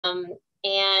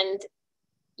And,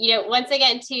 you know, once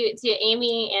again to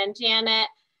Amy and Janet,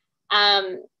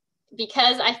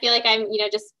 because I feel like I'm, you know,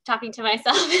 just talking to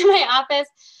myself in my office,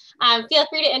 feel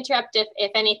free to interrupt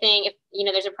if anything, if, you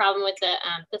know, there's a problem with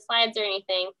the slides or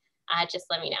anything, just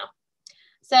let me know.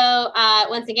 So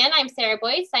once again, I'm Sarah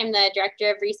Bois. I'm the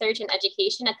Director of Research and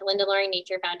Education at the Linda Loring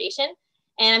Nature Foundation.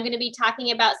 And I'm going to be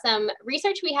talking about some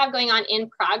research we have going on in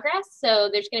progress. So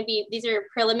there's going to be, these are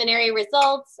preliminary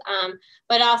results,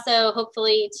 but also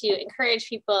hopefully to encourage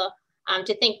people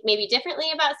to think maybe differently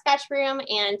about Scotch Broom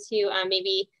and to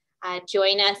maybe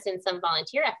join us in some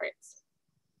volunteer efforts.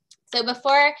 So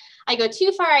before I go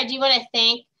too far, I do want to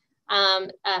thank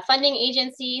a funding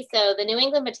agency. So the New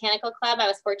England Botanical Club, I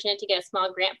was fortunate to get a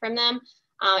small grant from them.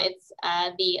 It's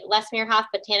the Mehrhoff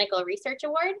Botanical Research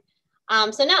Award.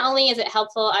 So not only is it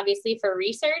helpful, obviously, for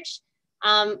research,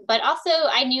 but also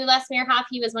I knew Mehrhoff.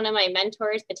 He was one of my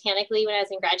mentors botanically when I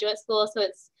was in graduate school. So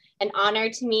it's an honor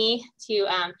to me to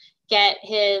get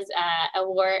his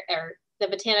award, or the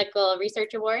Botanical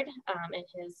Research Award in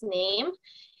his name.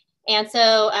 And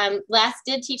so Les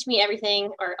did teach me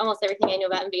everything, or almost everything I know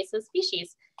about invasive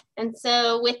species. And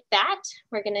so with that,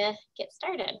 we're gonna get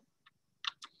started.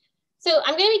 So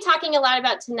I'm gonna be talking a lot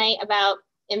about tonight about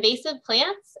invasive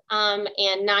plants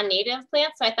and non-native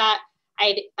plants. So I thought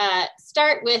I'd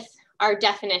start with our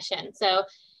definition. So,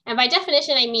 and by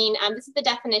definition, I mean, this is the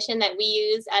definition that we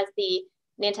use as the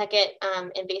Nantucket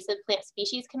Invasive Plant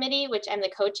Species Committee, which I'm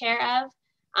the co-chair of.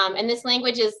 And this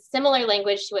language is similar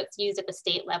language to what's used at the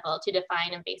state level to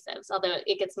define invasives, although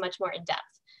it gets much more in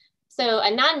depth. So a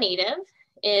non-native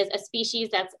is a species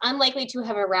that's unlikely to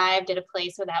have arrived at a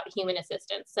place without human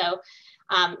assistance. So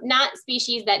not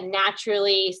species that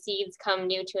naturally seeds come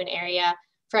new to an area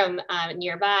from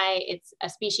nearby. It's a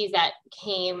species that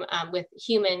came with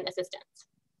human assistance.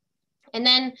 And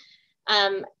then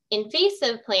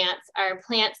invasive plants are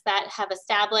plants that have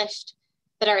established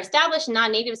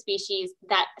non-native species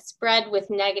that spread with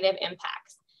negative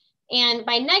impacts. And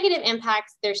by negative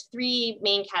impacts, there's three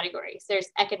main categories. There's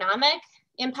economic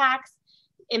impacts,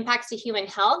 impacts to human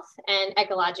health, and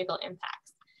ecological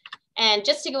impacts. And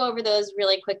just to go over those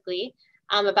really quickly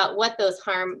about what those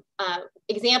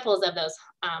examples of those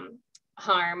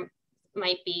harm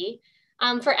might be.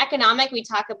 For economic, we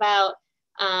talk about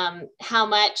how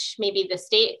much maybe the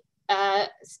state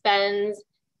spends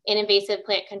in invasive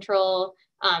plant control.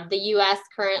 The US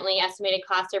currently estimated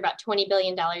costs are about $20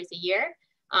 billion a year.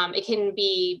 It can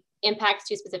be impacts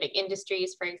to specific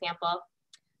industries, for example.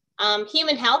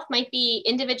 Human health might be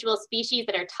individual species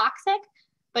that are toxic,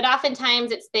 but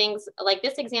oftentimes it's things like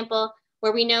this example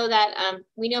where we know that,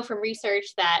 we know from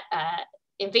research that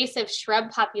invasive shrub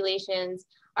populations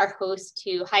are host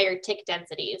to higher tick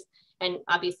densities. And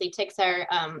obviously ticks are,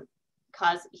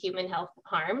 cause human health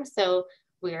harm. So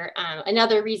we're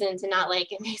another reason to not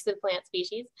like invasive plant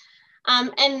species.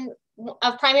 And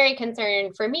of primary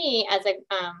concern for me as a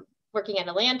working at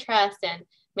a land trust and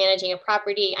managing a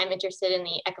property, I'm interested in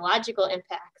the ecological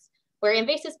impacts, where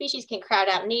invasive species can crowd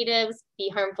out natives, be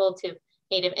harmful to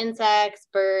native insects,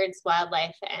 birds,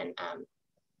 wildlife,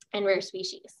 and rare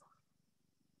species.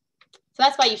 So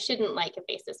that's why you shouldn't like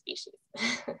invasive species.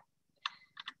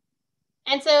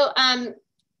 And so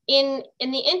in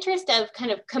the interest of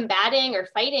kind of combating or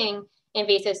fighting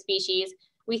invasive species,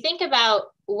 we think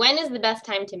about when is the best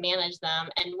time to manage them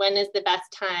and when is the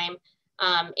best time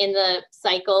in the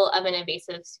cycle of an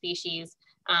invasive species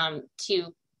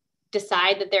to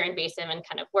decide that they're invasive and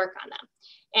kind of work on them.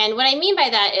 And what I mean by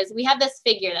that is we have this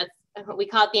figure that's, we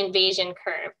call it the invasion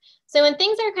curve. So when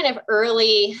things are kind of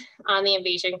early on the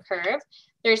invasion curve,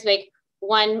 there's like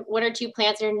one or two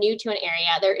plants that are new to an area.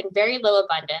 They're in very low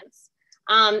abundance.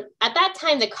 At that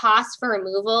time, the cost for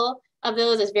removal of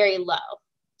those is very low.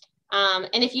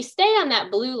 And if you stay on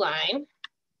that blue line,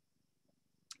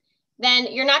 then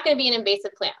you're not going to be an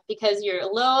invasive plant because you're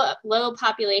low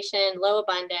population, low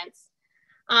abundance.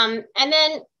 And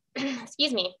then,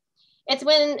 excuse me, it's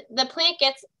when the plant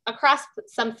gets across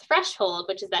some threshold,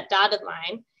 which is that dotted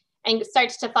line, and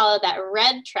starts to follow that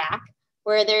red track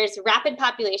where there's rapid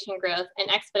population growth and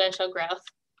exponential growth.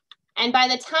 And by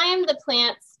the time the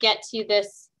plants get to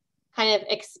this kind of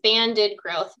expanded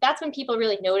growth, that's when people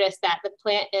really notice that the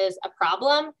plant is a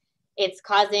problem. It's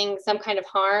causing some kind of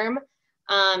harm.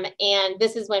 And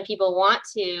this is when people want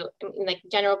to, like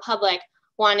general public,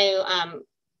 want to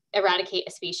eradicate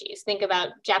a species. Think about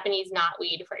Japanese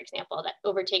knotweed, for example, that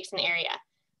overtakes an area.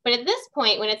 But at this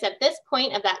point, when it's at this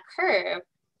point of that curve,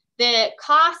 the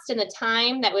cost and the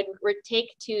time that would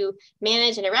take to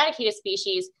manage and eradicate a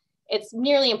species, it's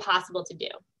nearly impossible to do.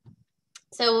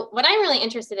 So what I'm really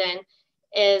interested in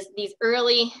is these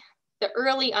early the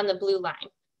early on the blue line.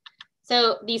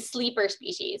 So these sleeper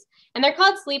species, and they're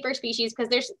called sleeper species because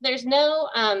there's no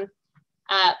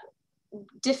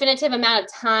definitive amount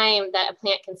of time that a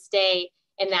plant can stay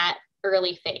in that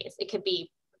early phase. It could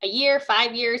be a year,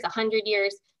 5 years, 100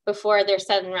 years before their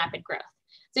sudden rapid growth.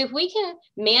 So if we can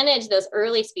manage those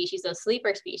early species, those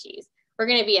sleeper species, we're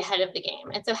going to be ahead of the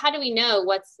game. And so how do we know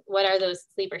what are those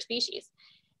sleeper species?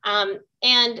 And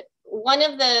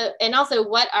also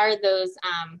what are those,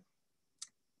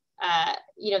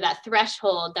 that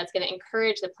threshold that's going to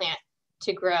encourage the plant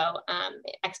to grow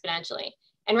exponentially.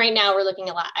 And right now we're looking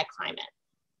a lot at climate.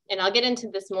 And I'll get into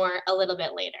this more a little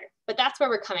bit later, but that's where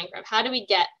we're coming from. How do we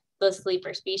get those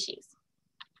sleeper species?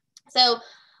 So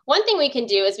one thing we can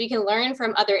do is we can learn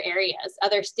from other areas,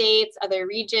 other states, other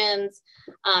regions,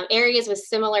 areas with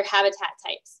similar habitat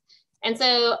types. And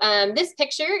so this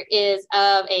picture is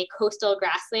of a coastal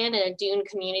grassland in a dune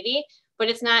community, but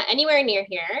it's not anywhere near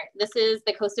here. This is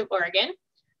the coast of Oregon.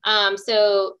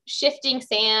 So shifting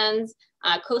sands,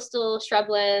 coastal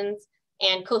shrublands,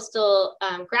 and coastal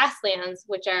grasslands,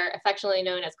 which are affectionately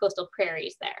known as coastal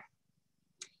prairies there.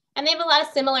 And they have a lot of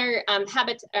similar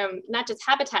not just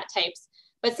habitat types,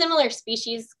 but similar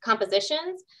species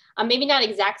compositions. Maybe not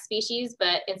exact species,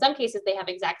 but in some cases they have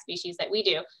exact species that we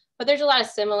do, but there's a lot of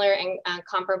similar and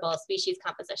comparable species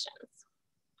compositions.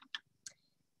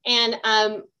 And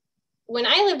when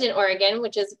I lived in Oregon,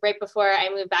 which is right before I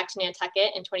moved back to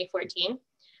Nantucket in 2014,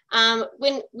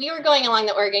 when we were going along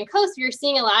the Oregon coast, we were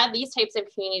seeing a lot of these types of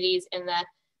communities in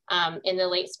the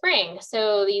late spring.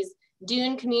 So these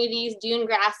dune communities, dune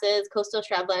grasses, coastal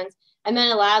shrublands, and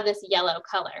then a lot of this yellow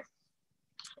color.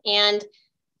 And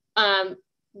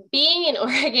being in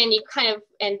Oregon,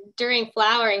 and during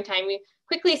flowering time, we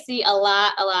quickly see a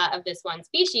lot of this one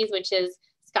species, which is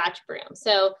Scotch Broom.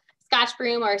 So Scotch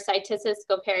Broom, or Cytisus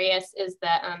scoparius, is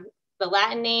the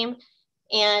Latin name.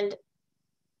 And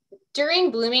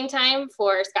during blooming time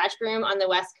for Scotch Broom on the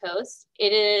West Coast,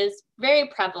 it is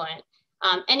very prevalent.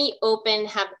 Any open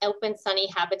sunny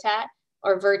habitat,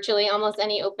 or virtually almost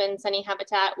any open sunny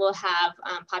habitat, will have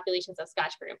populations of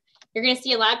Scotch Broom. You're going to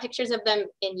see a lot of pictures of them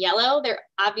in yellow. They're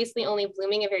obviously only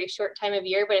blooming a very short time of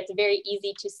year, but it's very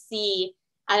easy to see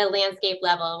at a landscape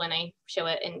level when I show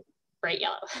it in bright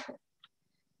yellow.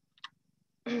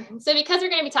 So because we're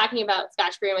going to be talking about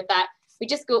Scotch Broom with that, we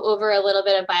just go over a little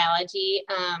bit of biology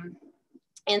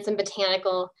and some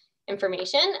botanical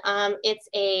information. It's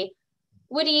a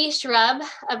woody shrub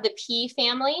of the pea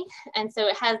family. And so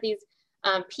it has these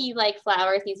pea-like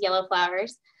flowers, these yellow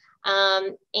flowers.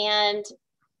 And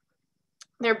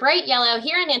they're bright yellow.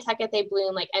 Here in Nantucket, they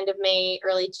bloom like end of May,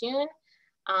 early June.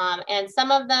 And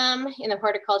some of them in the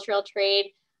horticultural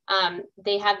trade,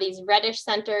 they have these reddish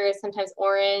centers, sometimes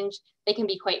orange. They can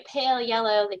be quite pale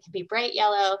yellow. They can be bright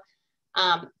yellow.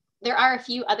 There are a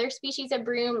few other species of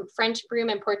broom. French broom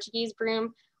and Portuguese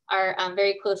broom are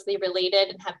very closely related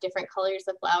and have different colors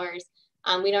of flowers.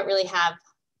 We don't really have,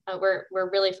 we're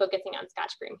really focusing on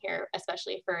Scotch Broom here,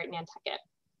 especially for Nantucket.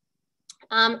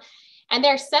 And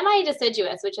they're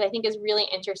semi-deciduous, which I think is really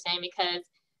interesting because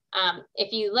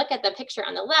if you look at the picture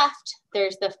on the left,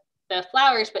 there's the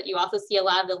flowers, but you also see a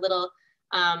lot of the little,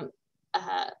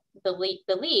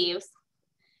 the leaves.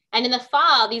 And in the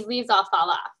fall, these leaves all fall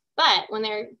off. But when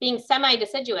they're being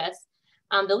semi-deciduous,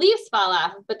 the leaves fall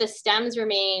off, but the stems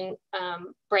remain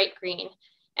bright green.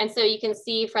 And so you can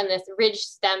see from this ridged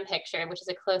stem picture, which is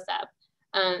a close-up,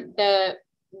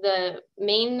 the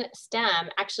main stem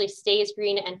actually stays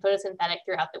green and photosynthetic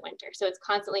throughout the winter. So it's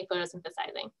constantly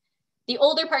photosynthesizing. The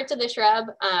older parts of the shrub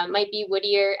might be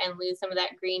woodier and lose some of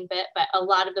that green bit, but a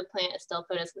lot of the plant is still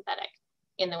photosynthetic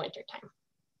in the wintertime.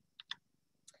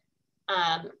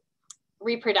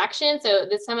 Reproduction, so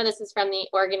some of this is from the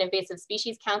Oregon Invasive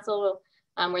Species Council,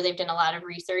 where they've done a lot of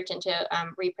research into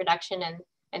reproduction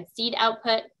and seed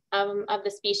output of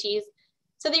the species.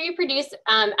 So they reproduce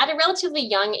at a relatively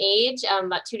young age,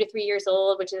 about 2 to 3 years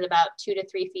old, which is about 2 to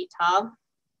 3 feet tall.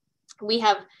 We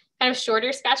have kind of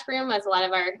shorter Scotch Broom, as a lot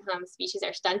of our species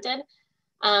are stunted.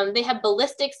 They have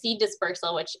ballistic seed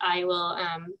dispersal, which I will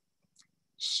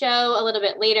show a little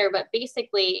bit later, but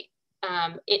basically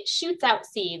it shoots out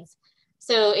seeds.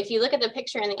 So if you look at the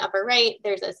picture in the upper right,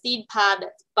 there's a seed pod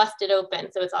that's busted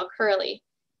open, so it's all curly.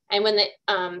 And when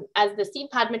as the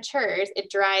seed pod matures, it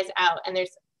dries out, and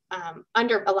there's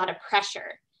under a lot of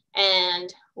pressure.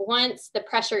 And once the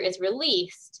pressure is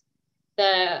released,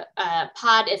 the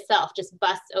pod itself just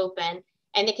busts open,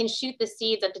 and it can shoot the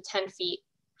seeds up to 10 feet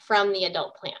from the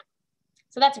adult plant.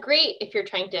 So that's great if you're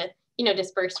trying to,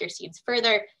 disperse your seeds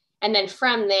further. And then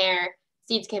from there,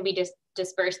 seeds can be just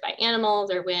dispersed by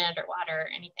animals or wind or water or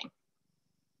anything.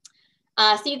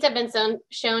 Seeds have been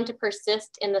shown to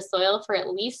persist in the soil for at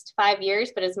least 5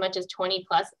 years, but as much as 20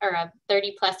 plus or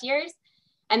 30 plus years.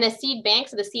 And the seed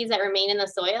banks, so the seeds that remain in the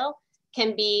soil,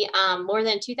 can be more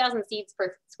than 2,000 seeds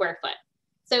per square foot.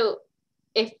 So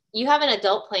if you have an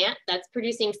adult plant that's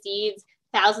producing seeds,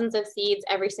 thousands of seeds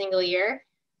every single year,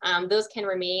 those can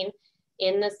remain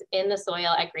in the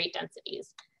soil at great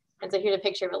densities. And so here's a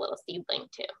picture of a little seedling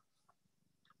too.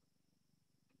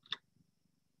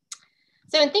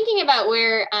 So in thinking about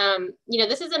where,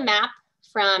 this is a map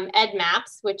from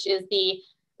EdMaps, which is the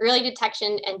Early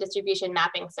Detection and Distribution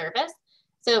Mapping Service.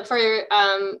 So for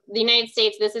the United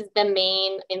States, this is the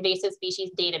main invasive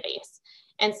species database.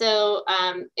 And so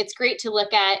it's great to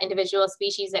look at individual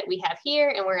species that we have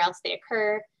here and where else they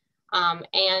occur.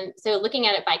 And so looking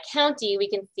at it by county, we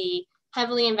can see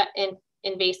heavily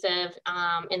invasive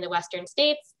in the Western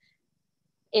states.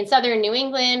 In Southern New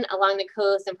England, along the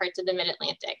coast and parts of the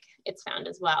Mid-Atlantic, it's found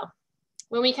as well.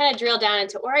 When we kind of drill down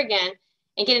into Oregon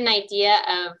and get an idea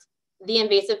of the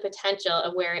invasive potential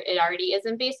of where it already is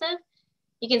invasive,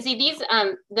 you can see these,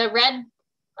 the red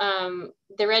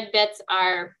bits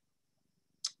are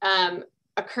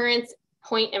occurrence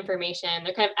point information.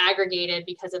 They're kind of aggregated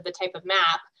because of the type of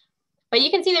map, but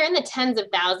you can see they're in the tens of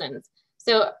thousands.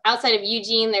 So outside of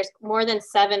Eugene, there's more than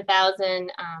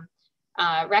 7,000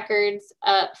 records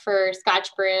for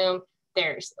Scotch Broom.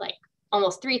 There's like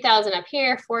almost 3,000 up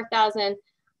here, 4,000.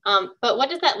 But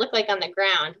what does that look like on the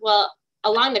ground? Well,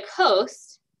 along the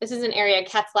coast, this is an area,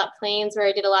 Catslop Plains, where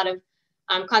I did a lot of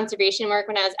conservation work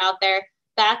when I was out there.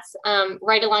 That's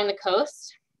right along the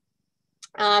coast.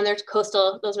 Those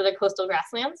are the coastal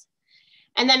grasslands.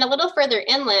 And then a little further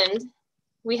inland,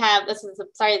 we have,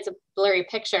 sorry, it's a blurry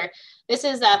picture. This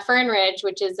is Fern Ridge,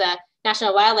 which is a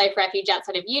National Wildlife Refuge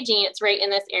outside of Eugene. It's right in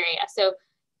this area. So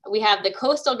we have the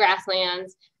coastal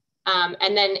grasslands,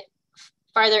 and then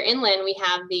farther inland, we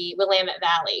have the Willamette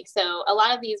Valley. So a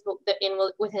lot of these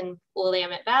within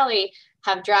Willamette Valley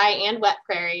have dry and wet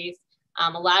prairies,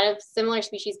 a lot of similar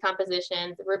species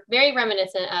compositions. We're very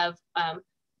reminiscent of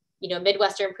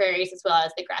Midwestern prairies as well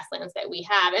as the grasslands that we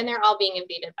have, and they're all being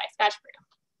invaded by Scotch Broom.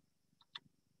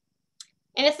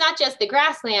 And it's not just the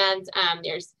grasslands.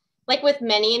 There's, like with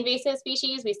many invasive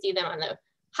species, we see them on the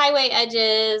highway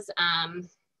edges,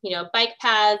 bike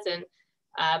paths and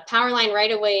power line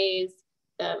right-of-ways,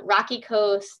 the rocky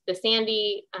coast, the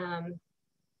sandy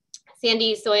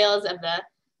soils of the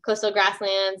coastal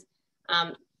grasslands.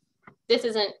 This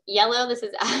isn't yellow, this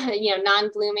is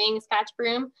non-blooming Scotch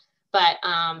Broom, but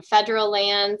federal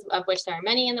lands, of which there are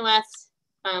many in the West,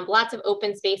 lots of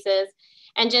open spaces,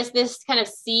 and just this kind of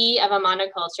sea of a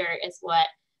monoculture is what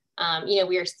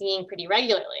we are seeing pretty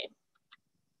regularly.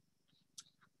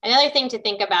 Another thing to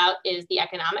think about is the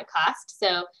economic cost.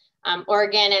 So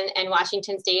Oregon and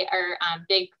Washington State are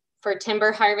big for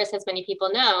timber harvest, as many people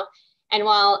know. And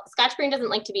while Scotch Broom doesn't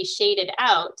like to be shaded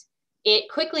out, it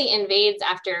quickly invades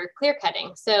after clear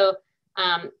cutting. So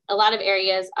a lot of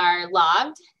areas are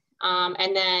logged,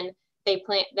 and then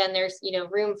then there's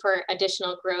room for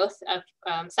additional growth of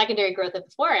secondary growth of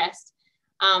the forest.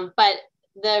 But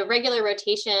the regular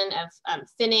rotation of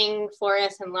thinning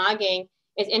forest and logging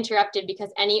is interrupted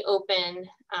because any open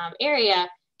area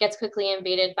gets quickly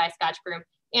invaded by Scotch Broom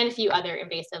and a few other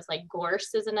invasives, like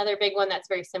gorse is another big one that's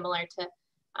very similar to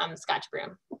Scotch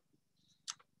Broom.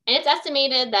 And it's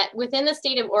estimated that within the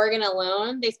state of Oregon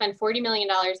alone, they spend $40 million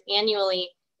annually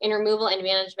in removal and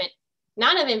management,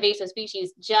 not of invasive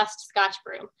species, just Scotch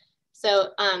Broom. So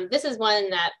this is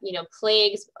one that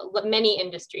plagues many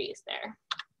industries there.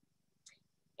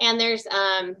 And there's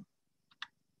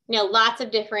lots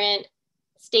of different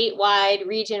statewide,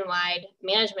 region-wide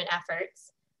management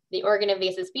efforts. The Oregon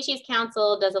Invasive Species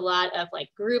Council does a lot of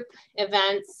group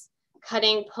events,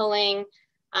 cutting, pulling.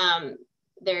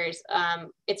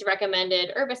 It's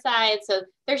recommended herbicides. So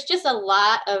there's just a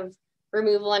lot of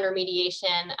removal and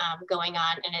remediation going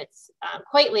on, and it's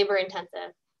quite labor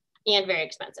intensive and very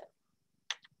expensive.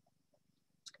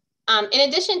 In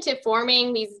addition to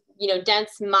forming these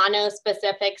dense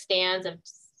monospecific stands of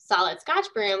solid Scotch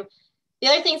Broom, the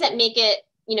other things that make it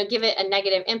give it a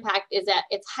negative impact is that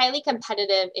it's highly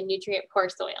competitive in nutrient poor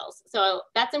soils. So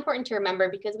that's important to remember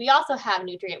because we also have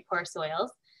nutrient poor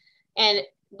soils, and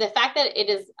the fact that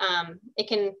it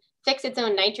can fix its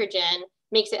own nitrogen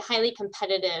makes it highly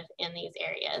competitive in these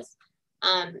areas.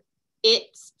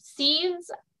 Its seeds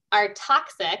are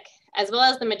toxic, as well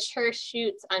as the mature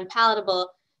shoots unpalatable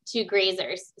to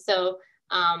grazers. So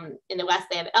in the West,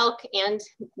 they have elk and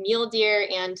mule deer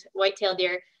and white-tailed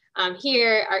deer.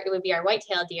 Here, it would be our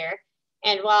white-tailed deer.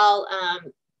 And while,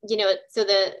 so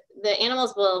the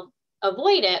animals will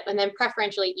avoid it and then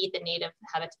preferentially eat the native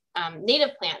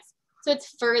plants. So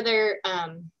it's further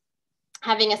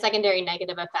having a secondary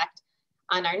negative effect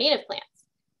on our native plants.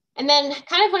 And then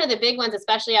kind of one of the big ones,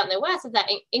 especially out in the West, is that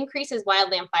it increases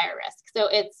wildland fire risk. So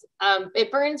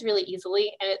it burns really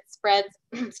easily and it spreads,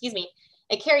 excuse me,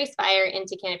 it carries fire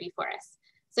into canopy forests.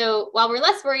 So while we're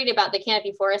less worried about the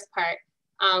canopy forest part,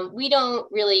 we don't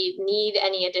really need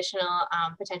any additional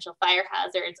potential fire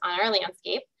hazards on our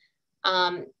landscape.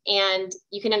 And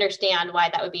you can understand why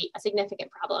that would be a significant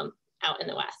problem out in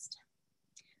the West.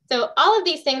 So all of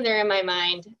these things are in my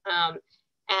mind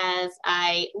as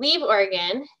I leave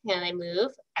Oregon and I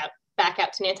move back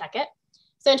out to Nantucket.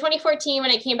 So in 2014,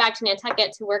 when I came back to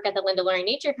Nantucket to work at the Linda Loring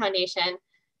Nature Foundation,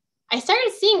 I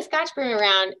started seeing Scotch Broom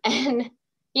around, and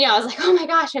I was like, oh my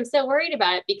gosh, I'm so worried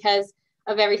about it because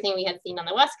of everything we had seen on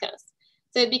the West Coast.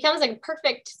 So it becomes a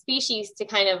perfect species to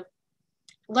kind of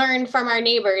learn from our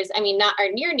neighbors. I mean, not our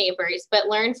near neighbors, but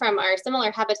learn from our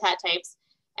similar habitat types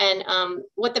and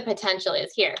what the potential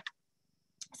is here.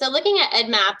 So looking at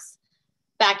EDDMaps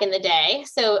back in the day.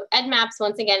 So EDDMaps,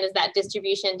 once again, is that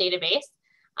distribution database.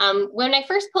 When I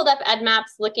first pulled up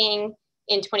EDDMaps looking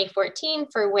in 2014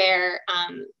 for where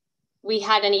we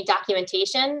had any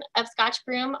documentation of Scotch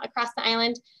Broom across the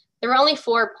island, there were only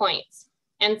 4 points.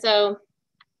 And so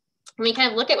when we kind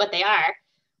of look at what they are,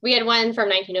 we had one from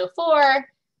 1904,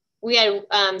 we had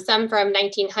some from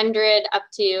 1900 up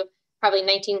to probably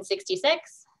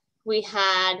 1966. We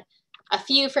had a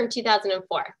few from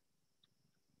 2004.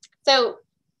 So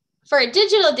for a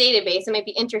digital database, it might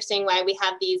be interesting why we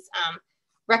have these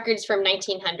records from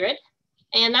 1900.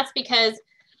 And that's because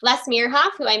Les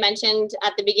Mehrhoff, who I mentioned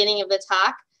at the beginning of the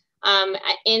talk,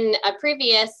 in a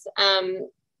previous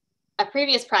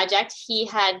project, he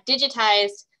had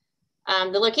digitized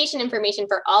the location information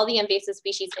for all the invasive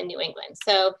species in New England.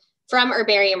 So from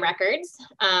herbarium records,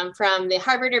 from the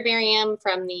Harvard Herbarium,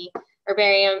 from the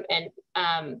herbarium in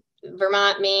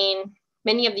Vermont, Maine,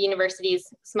 many of the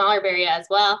universities, small herbaria as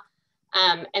well.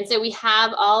 And so we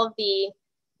have all of the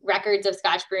records of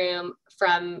Scotch Broom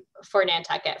for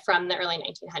Nantucket from the early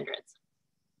 1900s.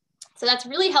 So that's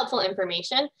really helpful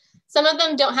information. Some of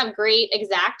them don't have great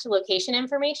exact location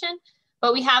information,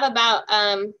 but we have about,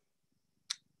 I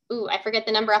forget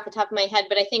the number off the top of my head,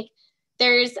 but I think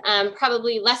there's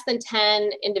probably less than 10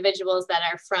 individuals that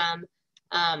are from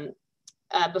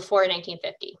before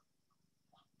 1950.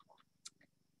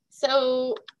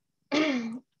 So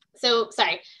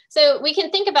we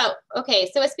can think about, okay,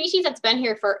 so a species that's been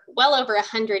here for well over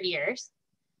 100 years,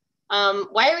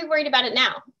 why are we worried about it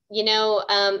now?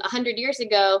 100 years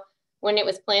ago when it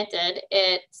was planted,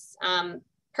 it's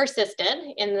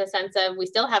persisted in the sense of we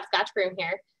still have Scotch Broom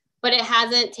here, but it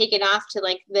hasn't taken off to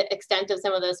like the extent of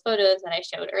some of those photos that I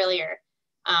showed earlier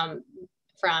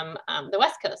from the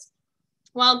West Coast.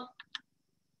 Well,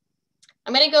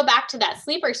 I'm gonna go back to that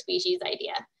sleeper species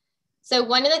idea. So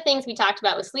one of the things we talked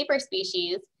about with sleeper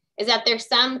species is that there's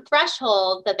some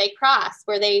threshold that they cross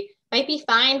where they might be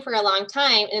fine for a long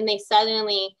time and they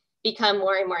suddenly become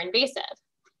more and more invasive.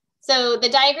 So the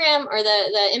diagram or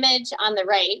the image on the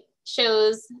right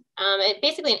shows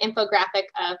basically an infographic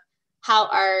of how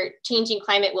our changing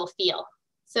climate will feel.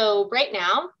 So right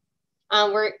now,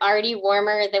 we're already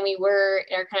warmer than we were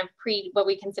in our kind of what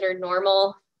we consider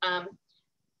normal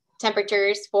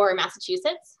temperatures for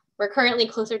Massachusetts. We're currently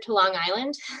closer to Long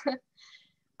Island.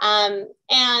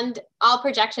 And all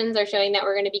projections are showing that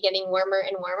we're going to be getting warmer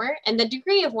and warmer. And the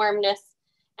degree of warmness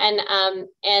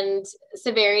and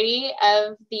severity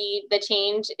of the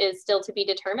change is still to be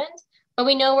determined. But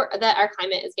we know that our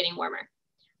climate is getting warmer.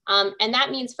 And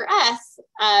that means for us,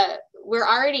 we're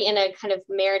already in a kind of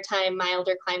maritime,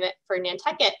 milder climate for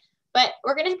Nantucket, but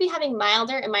we're going to be having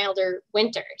milder and milder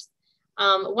winters.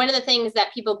 One of the things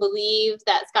that people believe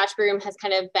that Scotch Broom has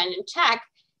kind of been in check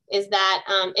is that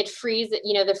it freezes,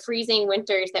 the freezing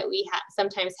winters that we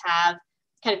sometimes have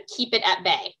kind of keep it at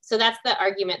bay. So that's the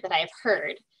argument that I've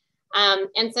heard.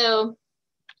 And so,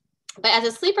 but as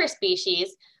a sleeper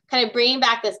species, kind of bringing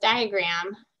back this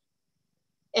diagram,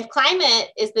 if climate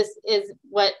is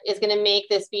what is going to make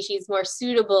this species more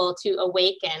suitable to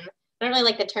awaken, I don't really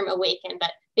like the term awaken,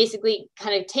 but basically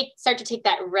kind of start to take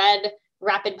that red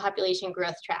rapid population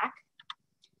growth track.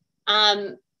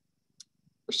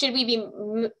 Should we be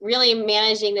really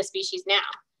managing the species now?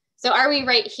 So are we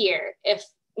right here? If,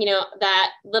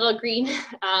 that little green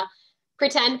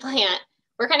pretend plant,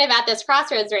 we're kind of at this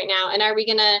crossroads right now. And are we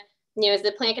gonna, is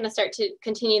the plant gonna start to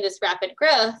continue this rapid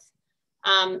growth?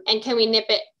 And can we nip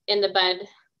it in the bud,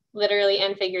 literally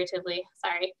and figuratively?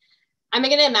 Sorry. I'm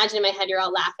gonna imagine in my head, you're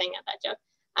all laughing at that joke.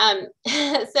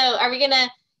 So are we gonna,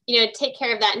 take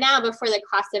care of that now before the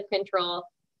cost of control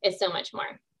is so much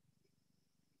more.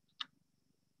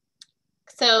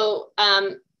 So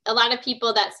a lot of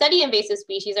people that study invasive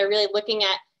species are really looking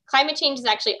at climate change is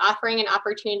actually offering an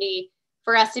opportunity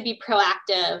for us to be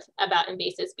proactive about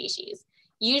invasive species.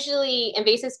 Usually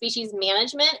invasive species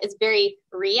management is very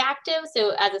reactive.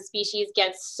 So as a species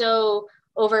gets so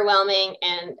overwhelming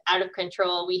and out of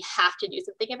control, we have to do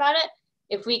something about it.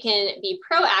 If we can be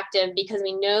proactive, because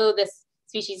we know this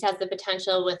species has the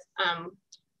potential with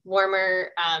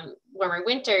warmer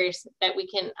winters, that we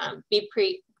can be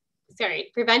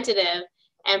preventative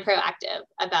and proactive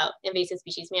about invasive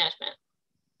species management.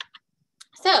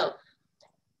 So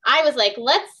I was like,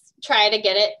 let's try to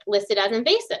get it listed as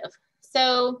invasive.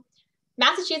 So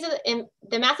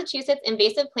the Massachusetts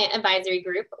Invasive Plant Advisory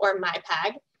Group, or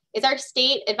MIPAG, is our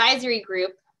state advisory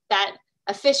group that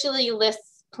officially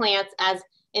lists plants as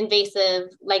invasive,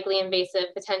 likely invasive,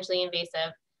 potentially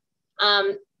invasive.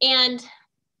 And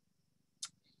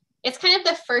it's kind of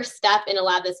the first step in a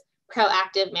lot of this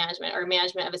proactive management or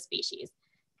management of a species,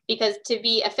 because to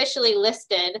be officially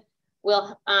listed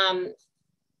will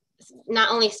not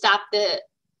only stop the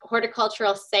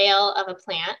horticultural sale of a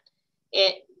plant,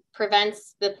 it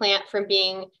prevents the plant from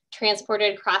being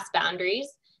transported across boundaries.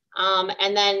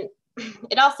 And then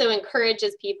it also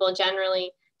encourages people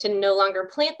generally to no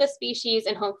longer plant the species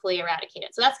and hopefully eradicate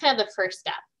it. So that's kind of the first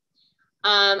step.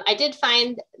 I did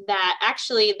find that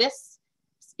actually this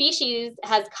species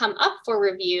has come up for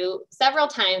review several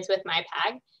times with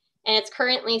MIPAG, and it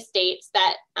currently states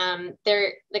that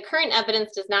the current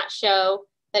evidence does not show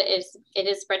that it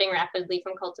is spreading rapidly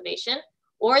from cultivation,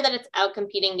 or that it's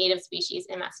outcompeting native species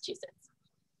in Massachusetts.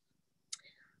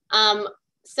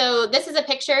 So this is a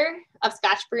picture of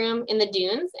Scotch Broom in the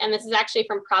dunes, and this is actually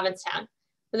from Provincetown.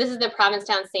 So this is the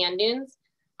Provincetown sand dunes.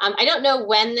 I don't know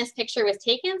when this picture was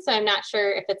taken, so I'm not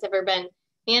sure if it's ever been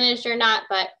managed or not,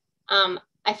 but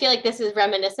I feel like this is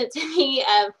reminiscent to me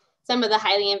of some of the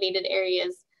highly invaded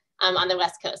areas on the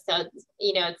West Coast. So,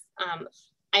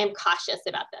 I am cautious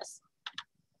about this.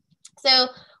 So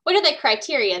what are the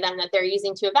criteria then that they're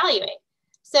using to evaluate?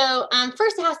 So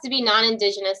first, it has to be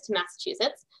non-indigenous to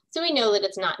Massachusetts. So we know that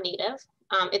it's not native.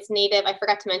 It's native, I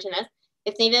forgot to mention this,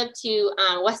 it's native to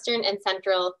Western and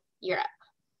Central Europe.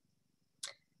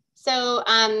 So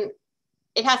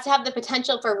it has to have the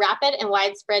potential for rapid and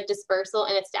widespread dispersal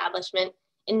and establishment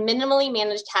in minimally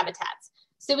managed habitats.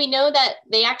 So we know that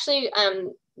they actually,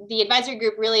 the advisory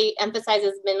group really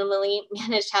emphasizes minimally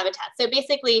managed habitats. So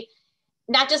basically,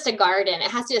 not just a garden,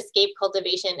 it has to escape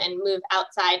cultivation and move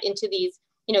outside into these,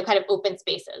 kind of open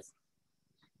spaces.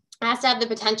 It has to have the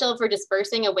potential for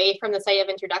dispersing away from the site of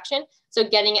introduction, so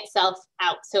getting itself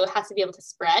out. So it has to be able to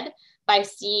spread by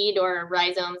seed or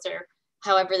rhizomes or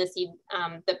however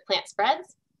the plant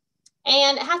spreads.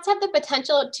 And it has to have the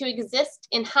potential to exist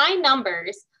in high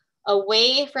numbers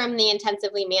away from the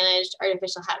intensively managed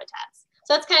artificial habitats.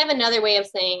 So that's kind of another way of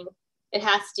saying it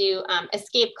has to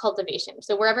escape cultivation.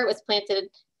 So wherever it was planted,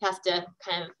 it has to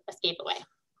kind of escape away.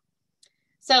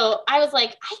 So I was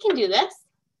like, I can do this.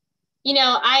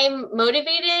 I'm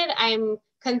motivated, I'm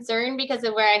concerned because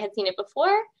of where I had seen it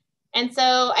before. And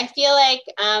so I feel like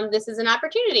this is an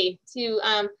opportunity to,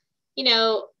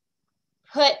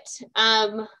 put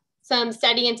some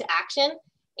study into action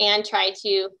and try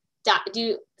to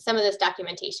do some of this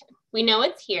documentation. We know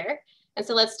it's here, and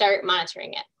so let's start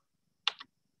monitoring it.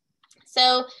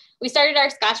 So we started our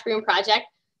Scotch Broom project.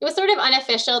 It was sort of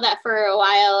unofficial that for a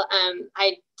while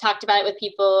I talked about it with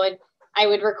people, and I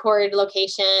would record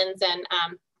locations, and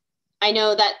I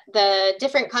know that the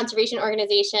different conservation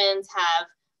organizations have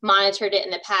monitored it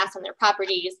in the past on their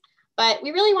properties, but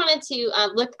we really wanted to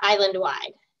look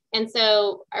island-wide. And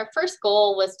so our first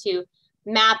goal was to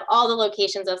map all the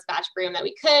locations of Scotch Broom that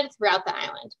we could throughout the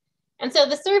island. And so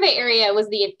the survey area is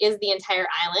the entire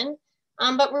island,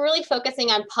 but we're really focusing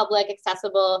on public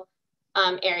accessible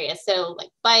areas. So like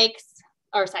bike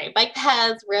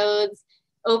paths, roads,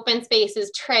 open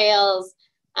spaces, trails,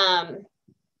 and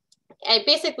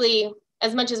basically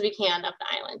as much as we can of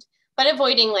the island, but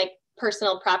avoiding like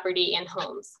personal property and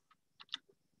homes.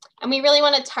 And we really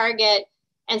want to target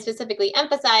and specifically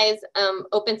emphasize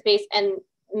open space and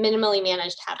minimally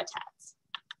managed habitats.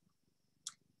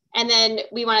 And then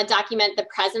we want to document the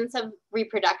presence of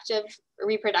reproduction,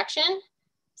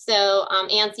 so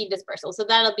and seed dispersal. So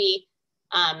that'll be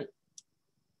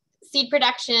seed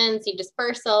production, seed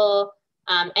dispersal,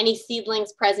 any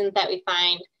seedlings present that we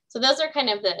find. So those are kind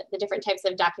of the different types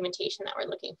of documentation that we're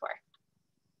looking for.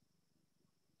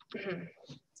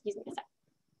 Excuse me a sec.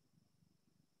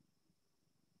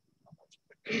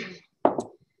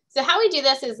 So how we do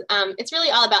this is, it's really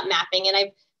all about mapping, and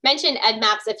I've mentioned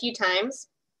EDDMAPS a few times.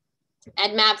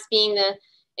 EDDMAPS being the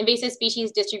Invasive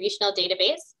Species Distributional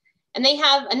Database. And they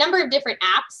have a number of different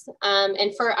apps.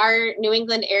 And for our New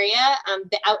England area,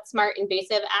 the Outsmart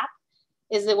Invasive app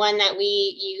is the one that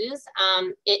we use.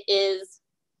 It is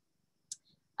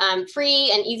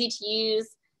free and easy to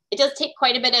use. It does take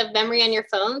quite a bit of memory on your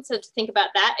phone, so to think about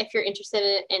that if you're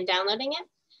interested in downloading it.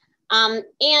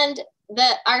 And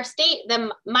our state,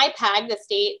 the MIPAG, the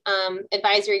State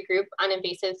Advisory Group on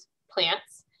Invasive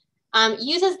Plants,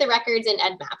 uses the records in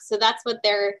EDDMAPS. So that's what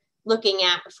they're looking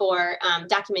at for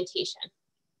documentation.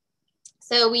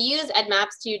 So we use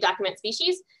EDDMAPS to document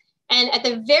species. And at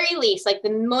the very least, like the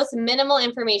most minimal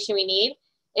information we need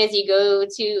is you go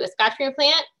to a Scotch Broom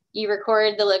plant, you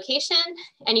record the location,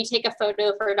 and you take a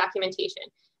photo for documentation.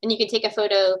 And you can take a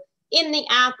photo in the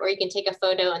app, or you can take a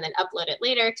photo and then upload it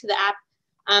later to the app.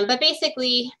 But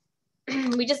basically,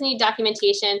 we just need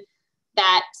documentation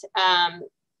that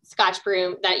Scotch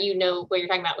Broom, that you know what you're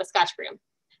talking about with Scotch Broom.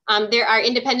 There are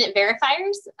independent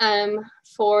verifiers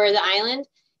for the island.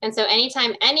 And so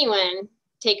anytime anyone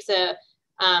takes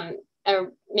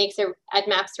makes a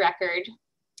EDDMAPS record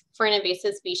for an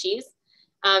invasive species,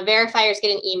 verifiers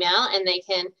get an email and they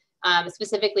can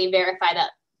specifically verify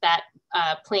that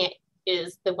plant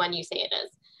is the one you say it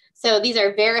is. So these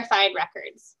are verified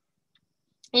records.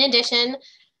 In addition,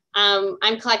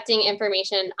 I'm collecting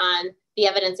information on the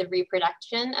evidence of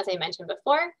reproduction, as I mentioned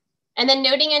before, and then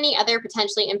noting any other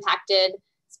potentially impacted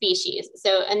species.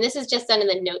 So, and this is just done in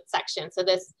the notes section. So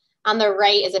this on the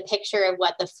right is a picture of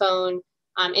what the phone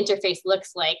interface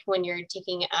looks like when you're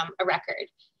taking a record.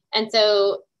 And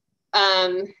so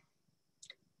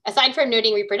aside from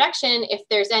noting reproduction, if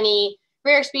there's any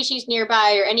rare species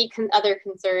nearby or any other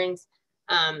concerns,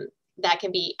 that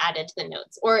can be added to the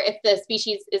notes, or if the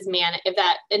species is if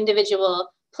that individual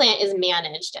plant is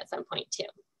managed at some point too.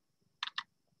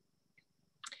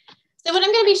 So what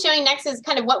I'm going to be showing next is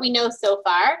kind of what we know so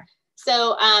far.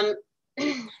 So,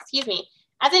 excuse me,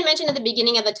 as I mentioned at the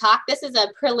beginning of the talk, this is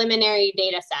a preliminary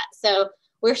data set. So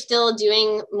we're still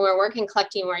doing more work and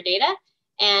collecting more data,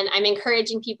 and I'm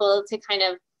encouraging people to kind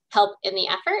of help in the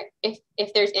effort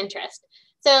if there's interest.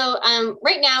 So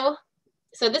right now,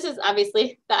 so this is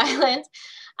obviously the island,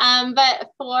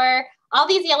 but for all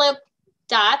these yellow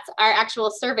dots are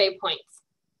actual survey points.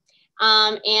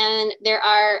 And there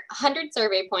are 100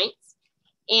 survey points,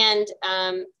 and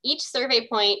each survey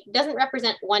point doesn't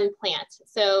represent one plant.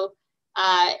 So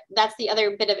that's the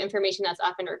other bit of information that's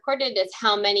often recorded is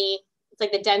how many, it's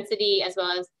like the density as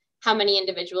well as how many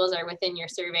individuals are within your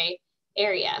survey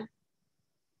area.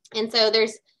 And so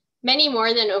there's many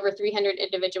more than over 300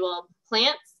 individual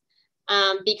plants.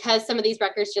 Because some of these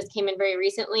records just came in very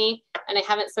recently and I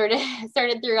haven't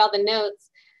sorted through all the notes,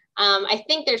 I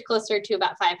think there's closer to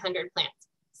about 500 plants.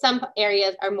 Some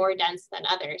areas are more dense than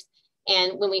others.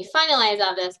 And when we finalize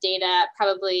all this data,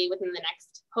 probably within the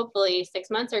next, hopefully 6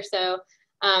 months or so,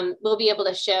 we'll be able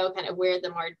to show kind of where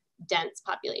the more dense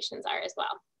populations are as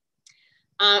well.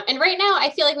 And right now,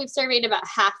 I feel like we've surveyed about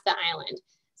half the island.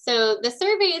 So the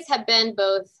surveys have been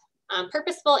both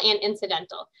purposeful and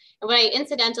incidental. And by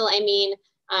incidental, I mean,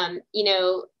 you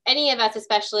know, any of us,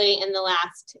 especially in the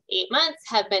last 8 months,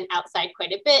 have been outside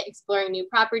quite a bit, exploring new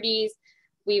properties.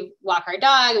 We walk our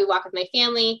dog, we walk with my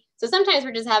family. So sometimes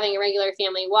we're just having a regular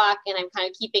family walk and I'm kind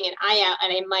of keeping an eye out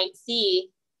and I might see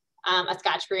a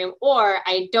Scotch Broom, or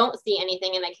I don't see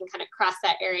anything and I can kind of cross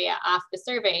that area off the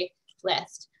survey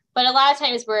list. But a lot of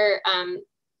times we're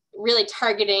really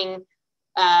targeting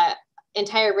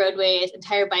entire roadways,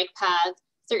 entire bike paths,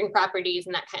 certain properties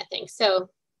and that kind of thing. So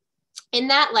in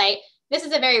that light, this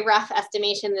is a very rough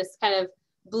estimation, this kind of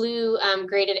blue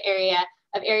graded area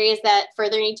of areas that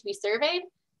further need to be surveyed.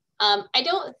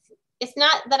 It's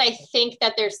not that I think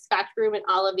that there's Scotch Broom in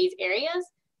all of these areas,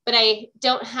 but I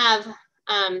don't have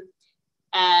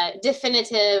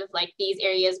definitive, like these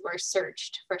areas were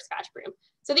searched for Scotch Broom.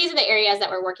 So these are the areas that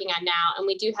we're working on now. And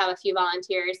we do have a few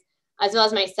volunteers as well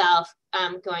as myself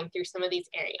going through some of these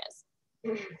areas.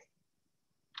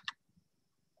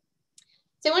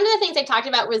 So one of the things I talked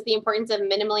about was the importance of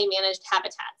minimally managed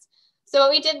habitats. So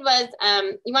what we did was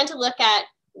we wanted to look at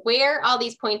where all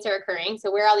these points are occurring, so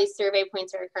where all these survey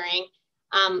points are occurring,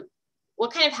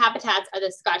 what kind of habitats are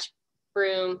the Scotch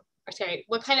Broom, or sorry,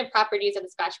 what kind of properties are the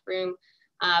Scotch Broom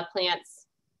plants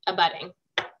abutting?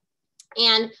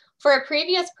 And for a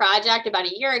previous project about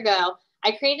a year ago,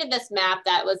 I created this map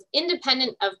that was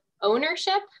independent of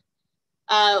ownership.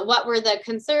 What were the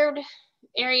conserved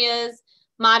areas,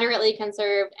 moderately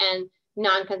conserved, and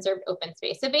non-conserved open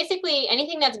space. So basically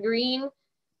anything that's green,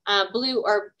 blue,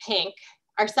 or pink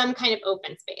are some kind of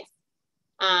open space.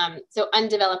 So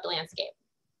undeveloped landscape.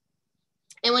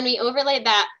 And when we overlaid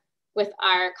that with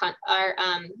our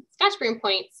Scotch Broom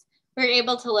points, we were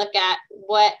able to look at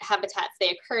what habitats they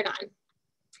occurred on.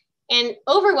 And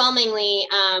overwhelmingly,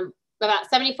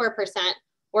 about 74%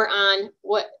 were on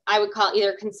what I would call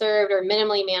either conserved or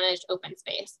minimally managed open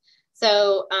space.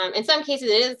 So in some cases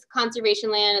it is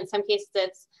conservation land, in some cases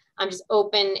it's just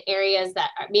open areas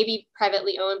that are maybe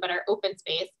privately owned but are open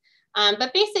space.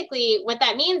 But basically what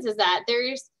that means is that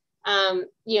there's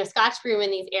Scotch Broom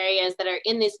in these areas that are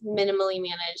in this minimally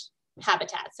managed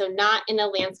habitat. So not in a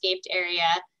landscaped area,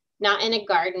 not in a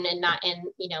garden, and not in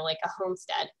like a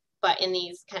homestead, but in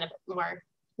these kind of more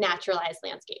naturalized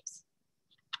landscapes.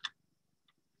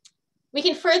 We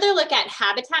can further look at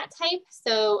habitat type.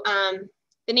 So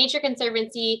the Nature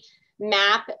Conservancy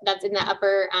map that's in the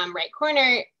upper right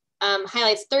corner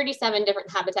highlights 37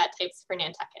 different habitat types for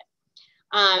Nantucket.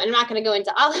 And I'm not going to go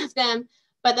into all of them,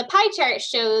 but the pie chart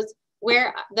shows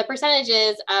where the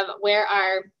percentages of where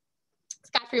our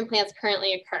Scotch Broom plants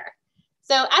currently occur.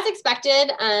 So as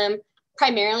expected,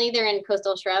 primarily they're in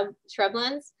coastal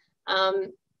shrublands.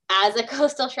 As a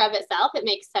coastal shrub itself, it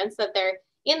makes sense that they're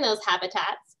in those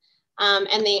habitats,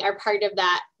 and they are part of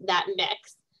that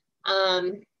mix.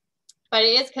 But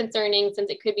it is concerning since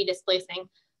it could be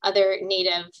other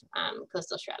native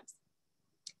coastal shrubs.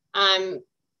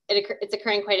 It's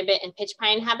occurring quite a bit in pitch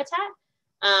pine habitat.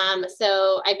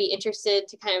 So I'd be interested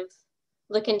to kind of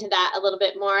look into that a little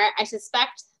bit more. I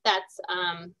suspect that's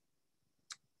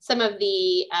some of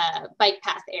the bike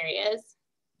path areas.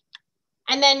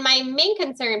 And then my main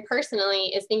concern personally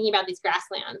is thinking about these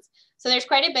grasslands. So there's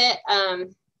quite a bit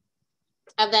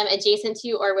of them adjacent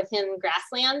to or within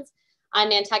grasslands on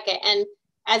Nantucket. And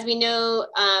as we know,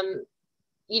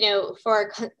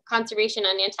 for conservation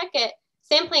on Nantucket,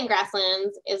 sandplain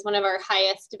grasslands is one of our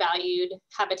highest valued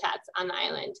habitats on the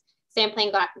island.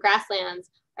 Sandplain grasslands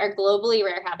are globally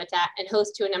rare habitat and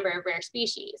host to a number of rare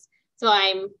species. So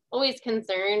I'm always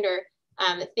concerned or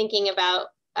thinking about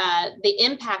the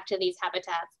impact of these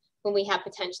habitats when we have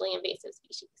potentially invasive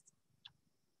species,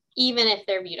 even if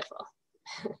they're beautiful.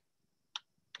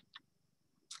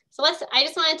 So I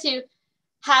just wanted to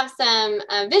have some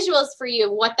visuals for you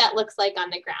of what that looks like on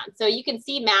the ground. So you can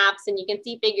see maps and you can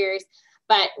see figures,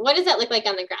 but what does that look like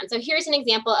on the ground? So here's an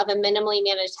example of a minimally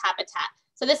managed habitat.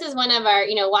 So this is one of our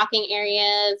walking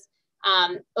areas,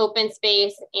 open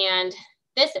space, and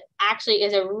this actually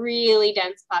is a really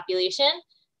dense population.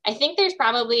 I think there's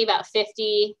probably about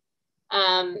 50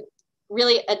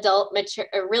 really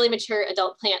mature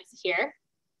adult plants here,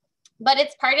 but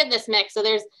it's part of this mix. So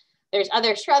there's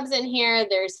other shrubs in here,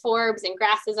 there's forbs and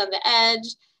grasses on the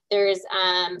edge, there's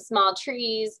small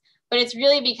trees, but it's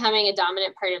really becoming a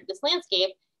dominant part of this landscape,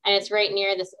 and it's right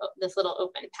near this little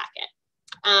open packet.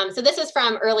 So this is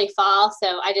from early fall,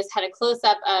 so I just had a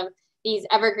close-up of these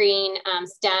evergreen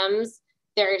stems.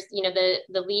 There's,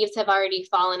 the leaves have already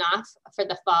fallen off for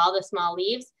the fall, the small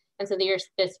leaves, and so there's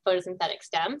this photosynthetic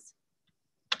stems.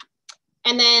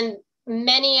 And then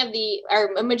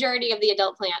a majority of the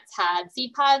adult plants had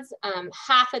seed pods.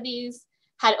 Half of these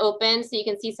had opened, so you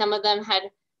can see some of them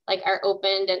are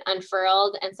opened and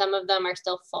unfurled, and some of them are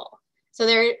still full. So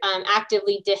they're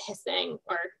actively dehiscing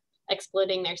or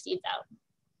exploding their seeds out.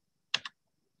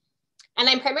 And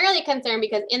I'm primarily concerned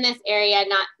because in this area,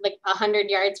 not like 100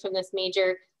 yards from this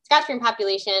major Scotch Broom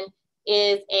population,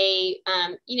 is a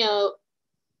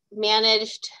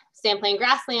managed sandplain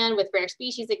grassland with rare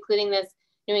species, including this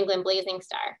New England blazing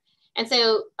star. And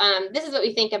so this is what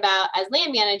we think about as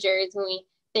land managers when we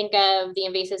think of the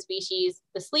invasive species,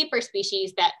 the sleeper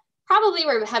species that probably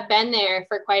have been there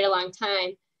for quite a long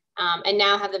time and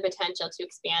now have the potential to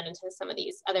expand into some of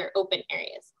these other open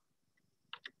areas.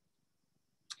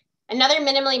 Another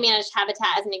minimally managed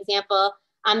habitat as an example,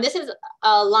 this is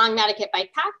a long Nantucket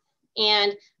bike path.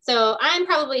 And so I'm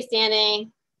probably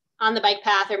standing on the bike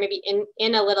path or maybe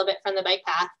in a little bit from the bike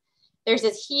path. There's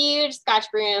this huge Scotch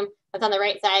Broom that's on the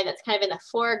right side that's kind of in the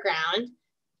foreground.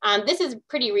 This is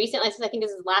pretty recent. I think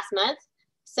this is last month.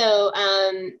 So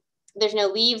there's no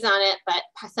leaves on it, but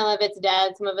some of it's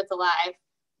dead, some of it's alive.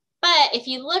 But if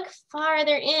you look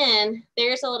farther in,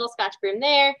 there's a little Scotch Broom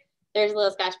there, there's a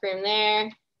little Scotch Broom there,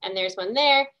 and there's one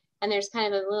there, and there's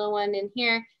kind of a little one in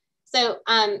here. So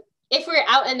if we're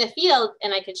out in the field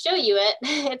and I could show you it,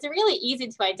 it's really easy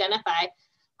to identify.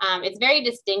 It's very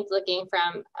distinct looking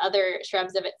from other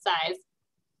shrubs of its size,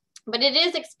 but it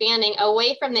is expanding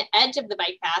away from the edge of the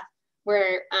bike path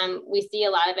where we see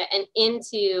a lot of it and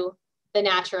into the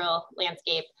natural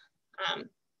landscape,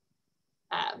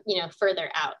 further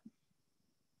out.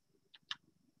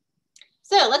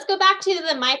 So let's go back to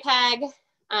the MIPAG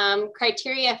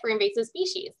criteria for invasive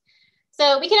species.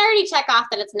 So we can already check off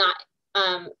that it's not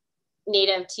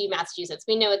native to Massachusetts.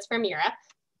 We know it's from Europe.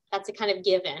 That's a kind of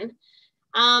given.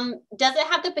 Does it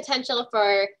have the potential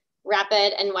for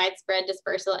rapid and widespread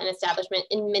dispersal and establishment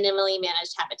in minimally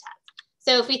managed habitats?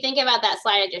 So if we think about that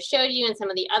slide I just showed you and some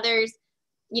of the others,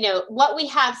 you know, what we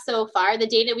have so far, the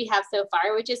data we have so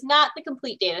far, which is not the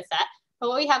complete data set, but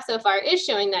what we have so far is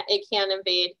showing that it can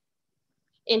invade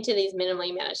into these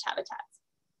minimally managed habitats.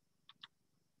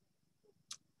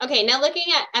 Okay, now looking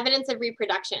at evidence of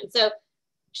reproduction. So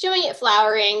showing it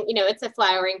flowering, you know, it's a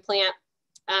flowering plant.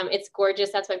 It's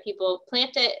gorgeous, that's why people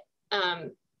plant it.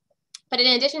 But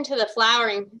in addition to the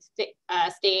flowering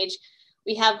stage,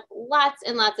 we have lots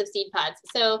and lots of seed pods.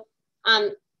 So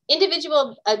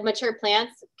individual mature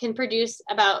plants can produce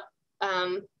about,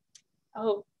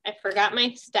 oh, I forgot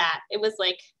my stat. It was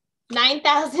like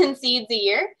 9,000 seeds a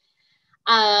year.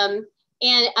 And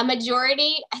a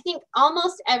majority, I think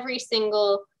almost every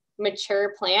single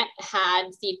mature plant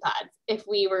had seed pods if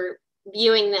we were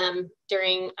viewing them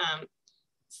during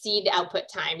seed output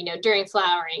time. You know, during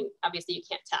flowering, obviously you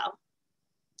can't tell,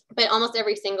 but almost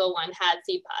every single one had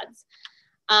seed pods.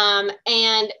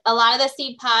 And a lot of the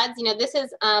seed pods, you know, this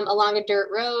is along a dirt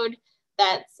road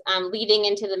that's leading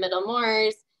into the Middle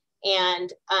Moors.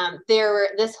 And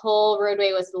this whole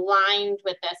roadway was lined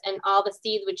with this, and all the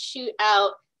seeds would shoot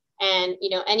out, and, you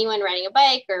know, anyone riding a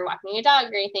bike or walking a dog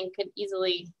or anything could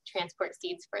easily transport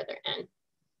seeds further in.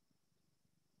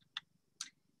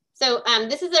 So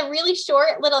this is a really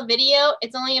short little video.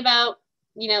 It's only about,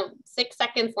 you know, 6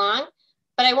 seconds long,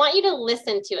 but I want you to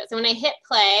listen to it. So when I hit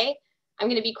play, I'm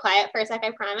going to be quiet for a sec,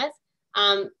 I promise.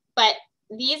 But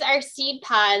these are seed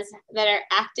pods that are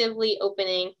actively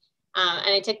opening.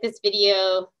 And I took this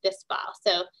video this fall.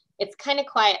 So it's kind of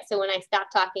quiet. So when I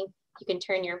stop talking, you can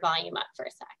turn your volume up for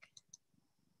a sec.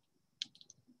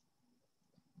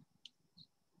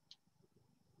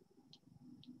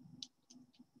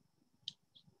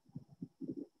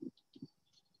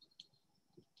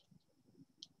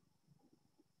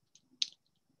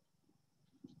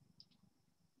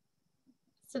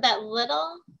 So that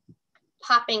little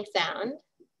popping sound.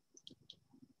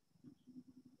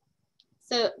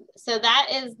 So that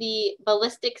is the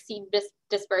ballistic seed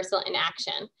dispersal in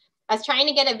action. I was trying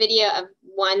to get a video of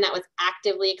one that was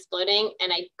actively exploding,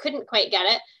 and I couldn't quite get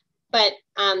it. But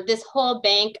this whole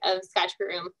bank of Scotch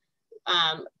Broom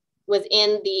was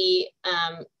in the,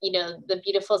 you know, the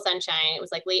beautiful sunshine. It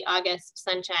was like late August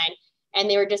sunshine, and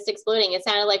they were just exploding. It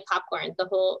sounded like popcorn. The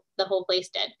whole place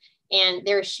did. And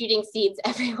they were shooting seeds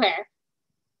everywhere.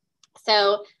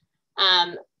 So,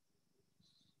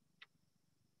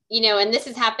 you know, and this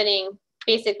is happening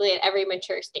basically at every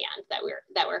mature stand that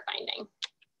we're finding.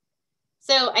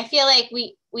 So I feel like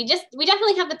we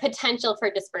definitely have the potential for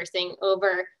dispersing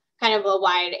over kind of a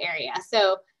wide area.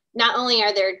 So not only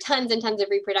are there tons and tons of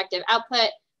reproductive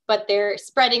output, but they're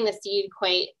spreading the seed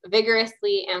quite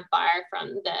vigorously and far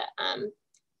from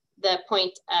the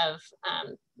point of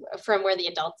from where the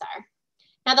adults are.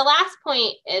 Now, the last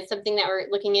point is something that we're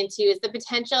looking into is the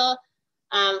potential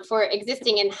for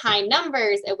existing in high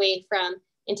numbers away from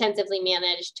intensively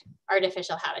managed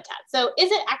artificial habitats. So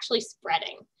is it actually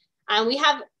spreading? We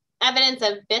have evidence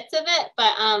of bits of it,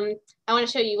 but I want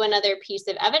to show you one other piece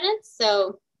of evidence.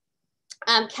 So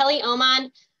Kelly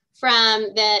Oman from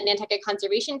the Nantucket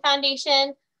Conservation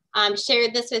Foundation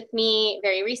shared this with me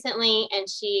very recently, and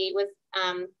she was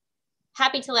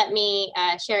happy to let me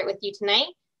share it with you tonight.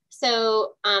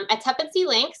 So at Tuppence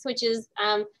Links, which is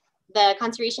the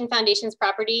Conservation Foundation's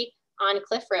property on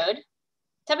Cliff Road,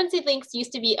 Tuppence Links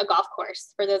used to be a golf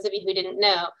course, for those of you who didn't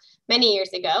know, many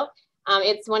years ago.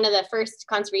 It's one of the first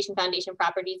Conservation Foundation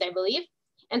properties, I believe.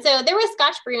 And so there was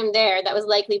Scotch Broom there that was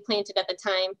likely planted at the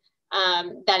time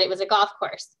that it was a golf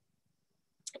course.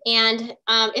 And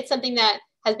it's something that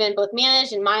has been both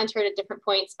managed and monitored at different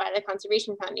points by the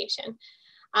Conservation Foundation.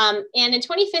 And in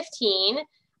 2015,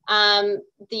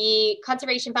 the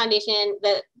Conservation Foundation,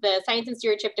 the Science and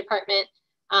Stewardship Department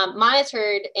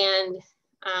monitored and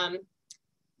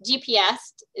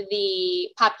GPS'd the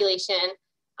population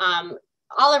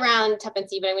all around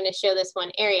Tuppence, but I'm going to show this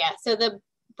one area. So the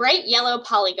bright yellow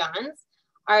polygons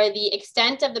are the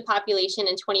extent of the population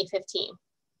in 2015.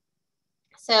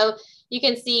 So you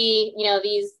can see, you know,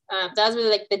 these, those were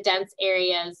like the dense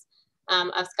areas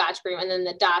of Scotch Broom, and then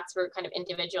the dots were kind of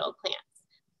individual plants.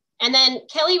 And then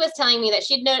Kelly was telling me that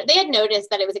they had noticed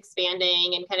that it was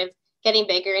expanding and kind of getting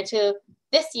bigger into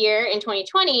this year in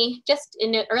 2020, just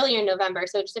earlier in November,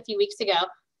 so just a few weeks ago.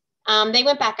 They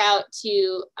went back out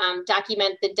to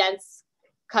document the dense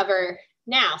cover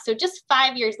now. So just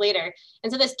 5 years later.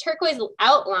 And so this turquoise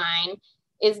outline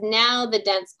is now the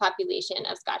dense population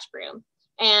of Scotch Broom.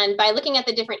 And by looking at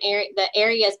the different the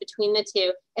areas between the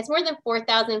two, it's more than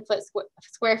 4,000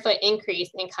 square foot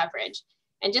increase in coverage.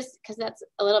 And just because that's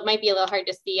might be a little hard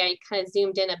to see, I kind of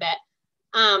zoomed in a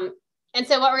bit. And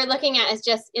so what we're looking at is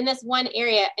just in this one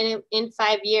area in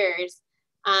 5 years,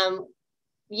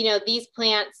 you know, these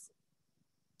plants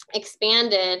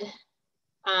expanded,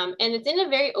 and it's in a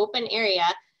very open area.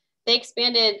 They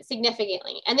expanded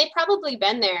significantly, and they've probably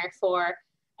been there for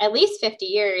at least 50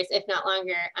 years, if not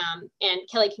longer. And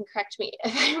Kelly can correct me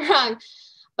if I'm wrong,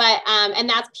 but, and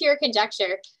that's pure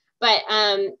conjecture. But,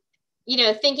 you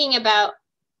know, thinking about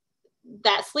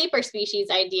that sleeper species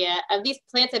idea of these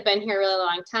plants have been here a really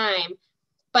long time,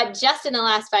 but just in the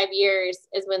last 5 years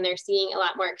is when they're seeing a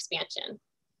lot more expansion.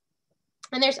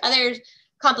 And there's other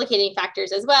complicating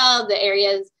factors as well. The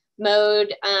area's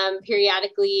mowed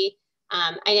periodically.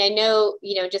 I know,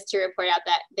 you know, just to report out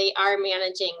that they are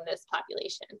managing this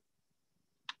population.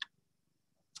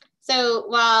 So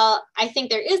while I think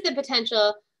there is the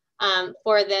potential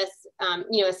for this,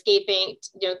 you know, escaping,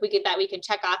 you know, we could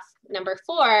check off number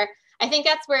 4, I think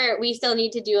that's where we still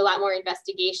need to do a lot more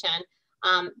investigation,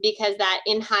 because that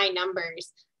in high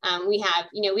numbers, we have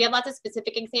lots of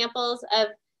specific examples of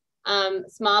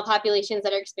small populations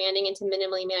that are expanding into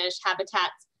minimally managed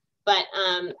habitats. But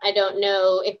I don't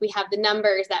know if we have the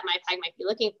numbers that MyPAG might be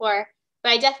looking for.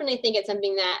 But I definitely think it's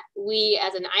something that we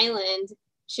as an island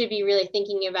should be really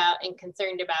thinking about and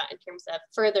concerned about in terms of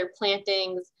further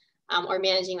plantings or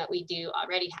managing what we do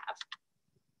already have.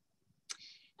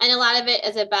 And a lot of it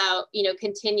is about, you know,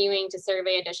 continuing to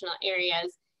survey additional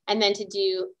areas and then to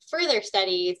do further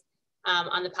studies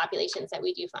on the populations that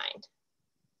we do find.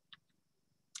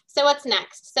 So what's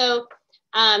next? So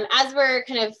as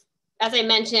I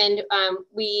mentioned,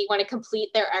 we want to complete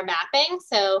our mapping.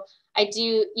 So I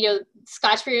do, you know,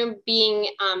 Scotch Broom being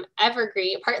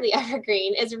evergreen, partly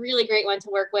evergreen, is a really great one to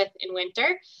work with in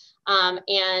winter.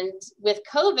 And with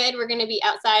COVID, we're going to be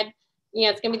outside. You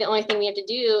know, it's going to be the only thing we have to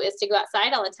do is to go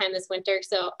outside all the time this winter.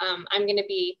 So I'm going to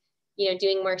be, you know,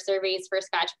 doing more surveys for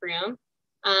Scotch Broom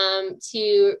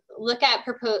to look at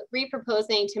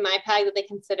reproposing to MyPAG that they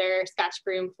consider Scotch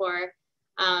Broom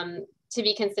to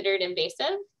be considered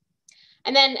invasive.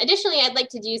 And then additionally, I'd like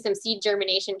to do some seed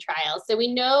germination trials. So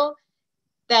we know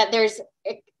that there's,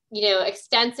 you know,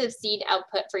 extensive seed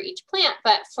output for each plant,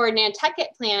 but for Nantucket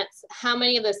plants, how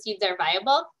many of those seeds are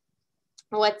viable?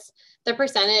 What's the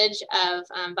percentage of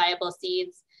viable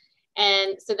seeds?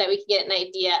 And so that we can get an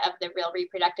idea of the real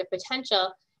reproductive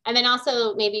potential. And then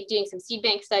also maybe doing some seed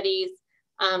bank studies,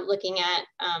 looking at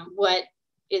what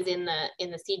is in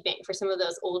the seed bank for some of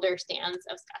those older stands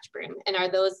of Scotch Broom, and are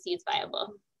those seeds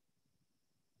viable?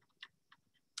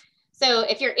 So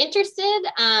if you're interested,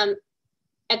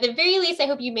 at the very least, I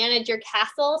hope you manage your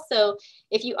castle. So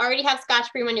if you already have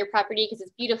Scotch Broom on your property because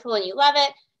it's beautiful and you love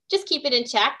it, just keep it in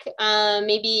check.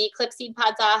 Maybe clip seed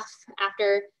pods off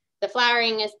after the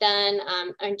flowering is done,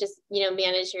 and just, you know,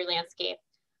 manage your landscape.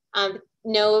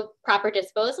 No proper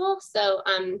disposal. So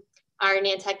our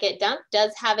Nantucket dump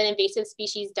does have an invasive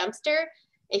species dumpster.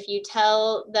 If you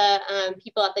tell the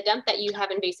people at the dump that you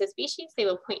have invasive species, they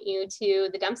will point you to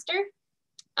the dumpster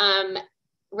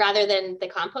rather than the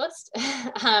compost.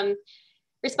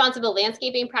 Responsible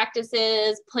landscaping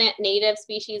practices, plant native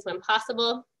species when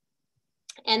possible,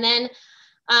 and then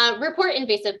report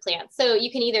invasive plants. So you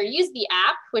can either use the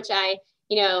app, which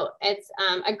it's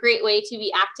a great way to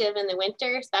be active in the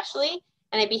winter, especially,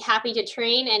 and I'd be happy to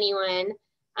train anyone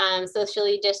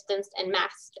socially distanced and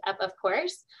masked up, of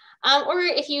course. Or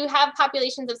if you have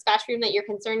populations of Scotch Broom that you're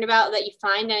concerned about that you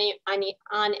find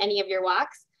on any of your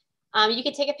walks, you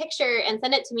could take a picture and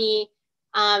send it to me,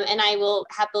 and I will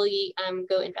happily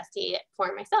go investigate it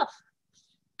for myself.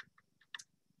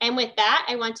 And with that,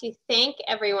 I want to thank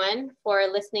everyone for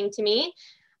listening to me.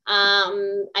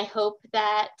 I hope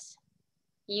that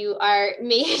you are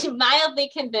made mildly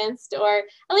convinced, or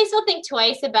at least will think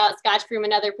twice about Scotch Broom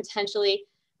and other potentially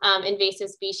invasive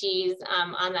species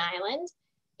on the island.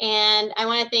 And I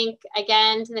want to thank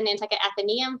again to the Nantucket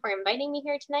Atheneum for inviting me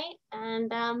here tonight.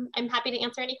 And I'm happy to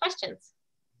answer any questions.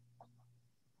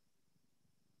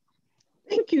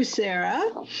 Thank you,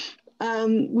 Sarah.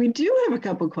 We do have a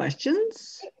couple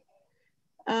questions.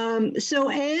 So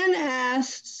Anne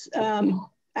asks,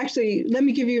 actually, let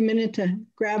me give you a minute to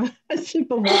grab a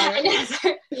sip of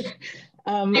water.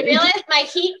 I realized my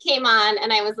heat came on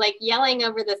and I was like yelling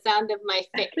over the sound of my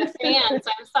fan. So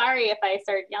I'm sorry if I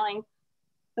start yelling.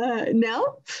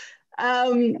 No.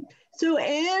 So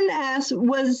Anne asks,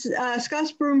 was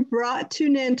Scotch Broom brought to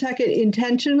Nantucket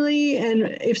intentionally?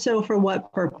 And if so, for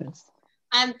what purpose?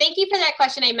 Thank you for that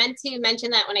question. I meant to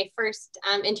mention that when I first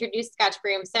introduced Scotch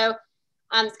Broom. So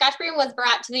Scotch Broom was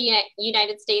brought to the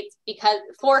United States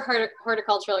for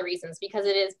horticultural reasons, because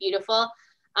it is beautiful.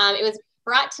 It was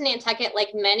brought to Nantucket, like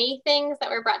many things that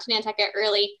were brought to Nantucket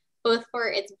early, both for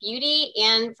its beauty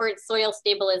and for its soil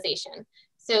stabilization.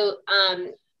 So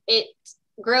it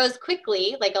grows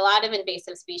quickly, like a lot of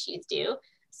invasive species do.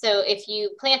 So if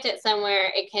you plant it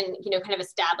somewhere, it can, kind of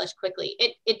establish quickly.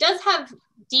 It does have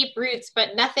deep roots,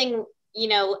 but nothing,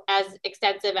 as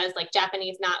extensive as like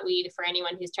Japanese knotweed, for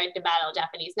anyone who's tried to battle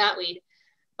Japanese knotweed.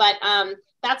 But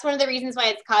that's one of the reasons why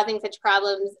it's causing such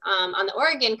problems on the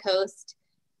Oregon coast,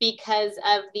 because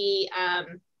of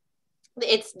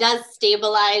it does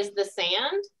stabilize the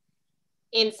sand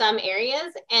in some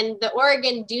areas, and the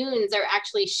Oregon dunes are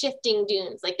actually shifting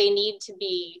dunes, like they need to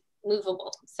be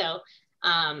movable. So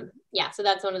so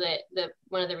that's one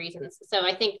of the reasons. So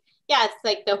I think, it's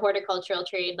like the horticultural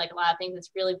trade, like a lot of things,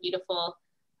 it's really beautiful.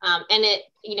 And it,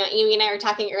 Amy and I were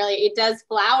talking earlier, it does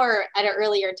flower at an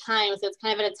earlier time. So it's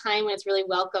kind of at a time when it's really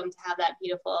welcome to have that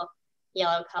beautiful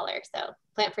yellow color. So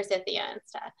plant forsythia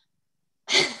instead.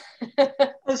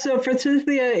 Oh, so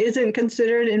forsythia isn't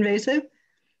considered invasive?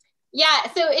 Yeah,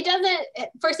 so it doesn't,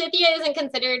 forsythia isn't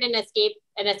considered an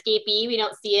escapee. We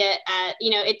don't see it at,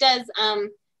 it does,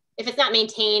 if it's not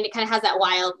maintained, it kind of has that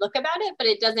wild look about it, but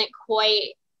it doesn't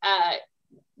quite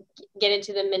get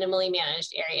into the minimally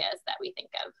managed areas that we think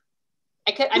of.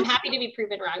 I'm happy to be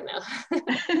proven wrong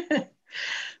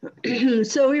though.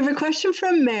 So we have a question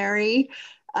from Mary,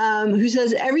 who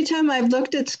says, every time I've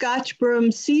looked at Scotch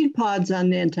Broom seed pods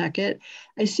on Nantucket,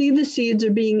 I see the seeds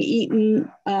are being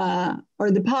eaten,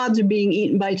 or the pods are being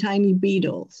eaten by tiny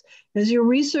beetles. Has your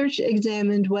research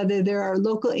examined whether there are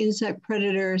local insect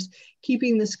predators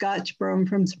keeping the Scotch Broom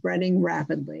from spreading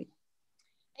rapidly?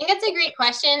 I think that's a great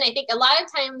question. I think a lot of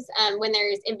times when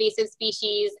there's invasive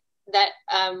species that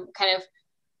kind of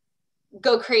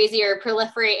go crazy or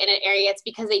proliferate in an area, it's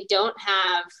because they don't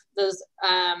have those,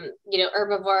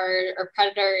 herbivore or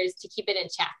predators to keep it in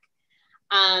check.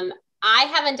 I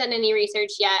haven't done any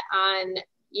research yet on,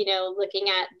 looking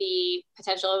at the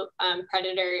potential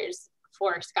predators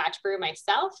for Scotch Broom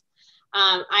myself.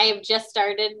 I have just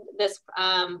started this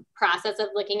process of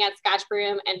looking at Scotch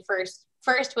Broom, and first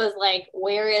was like,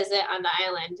 where is it on the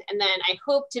island? And then I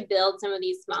hope to build some of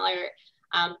these smaller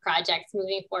projects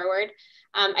moving forward.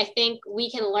 I think we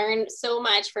can learn so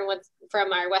much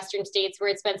from our Western states, where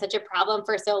it's been such a problem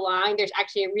for so long. There's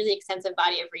actually a really extensive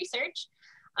body of research.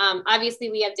 Obviously,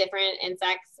 we have different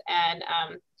insects and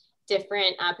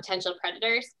different potential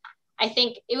predators. I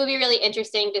think it would be really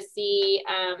interesting to see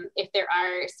if there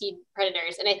are seed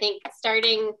predators. And I think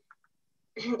starting,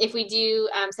 if we do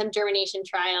some germination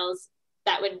trials,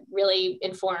 that would really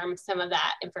inform some of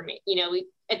that information.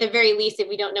 At the very least, if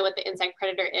we don't know what the insect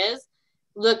predator is,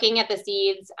 looking at the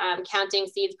seeds, counting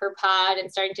seeds per pod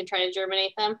and starting to try to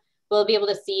germinate them, we'll be able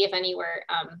to see if any were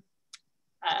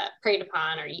preyed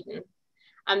upon or eaten.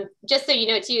 Just so you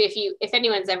know too, if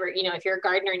anyone's ever, if you're a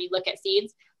gardener and you look at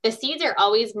seeds, the seeds are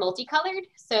always multicolored.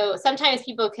 So sometimes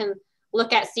people can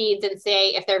look at seeds and say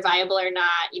if they're viable or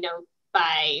not,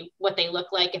 by what they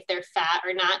look like, if they're fat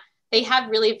or not. They have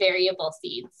really variable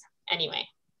seeds anyway.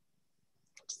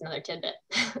 Just another tidbit.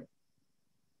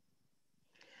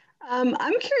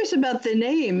 I'm curious about the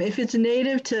name. If it's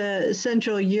native to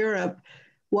Central Europe,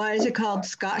 why is it called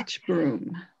Scotch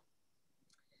Broom?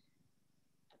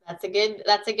 That's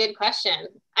a good question.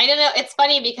 I don't know. It's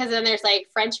funny because then there's like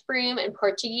French broom and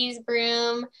Portuguese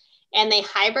broom, and they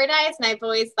hybridize. And I've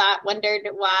always wondered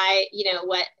why,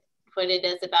 what it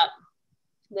is about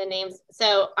the names.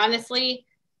 So honestly,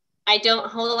 I don't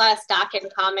hold a lot of stock in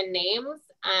common names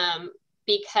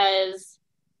because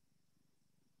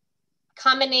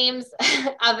common names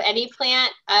of any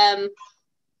plant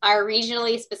are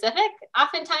regionally specific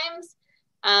oftentimes.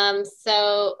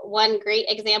 So one great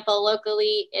example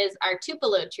locally is our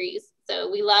tupelo trees.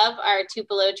 So we love our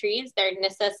tupelo trees. They're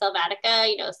Nyssa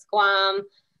sylvatica, squam,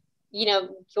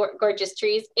 gorgeous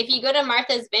trees. If you go to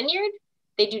Martha's Vineyard,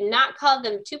 they do not call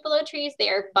them tupelo trees. They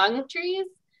are bung trees.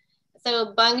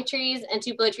 So bung trees and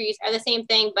tupelo trees are the same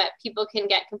thing, but people can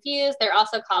get confused. They're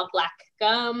also called black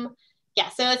gum. Yeah,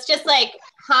 so it's just like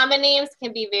common names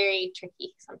can be very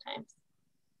tricky sometimes.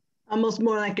 Almost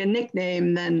more like a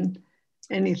nickname than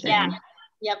anything. Yeah,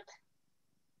 yep.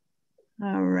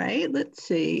 All right, let's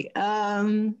see.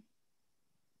 All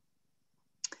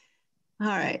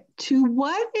right, to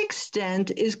what extent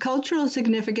is cultural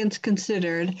significance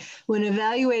considered when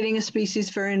evaluating a species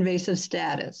for invasive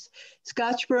status?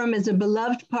 Scotch Broom is a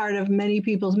beloved part of many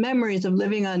people's memories of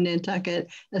living on Nantucket,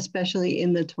 especially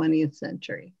in the 20th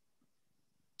century.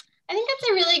 I think that's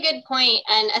a really good point.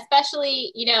 And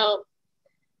especially,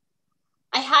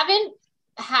 I haven't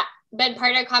been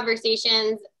part of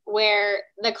conversations where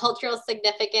the cultural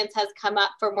significance has come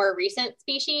up for more recent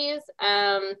species.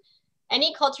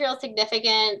 Any cultural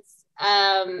significance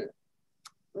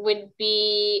would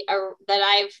be that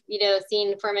I've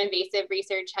seen from invasive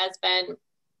research has been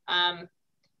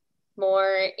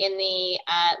more in the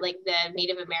like the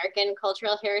Native American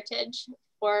cultural heritage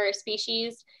for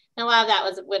species, and a lot of that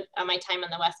was on my time on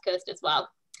the West Coast as well.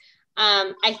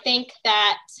 I think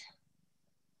that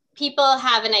people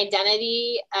have an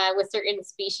identity with certain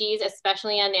species,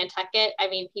 especially on Nantucket. I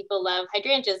mean, people love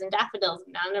hydrangeas and daffodils.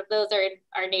 None of those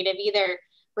are native either.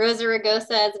 Rosa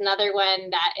rugosa is another one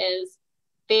that is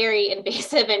very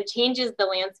invasive and changes the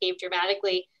landscape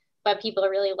dramatically, but people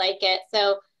really like it.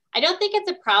 So I don't think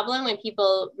it's a problem when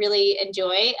people really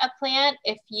enjoy a plant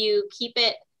if you keep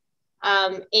it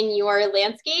in your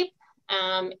landscape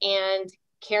and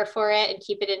care for it and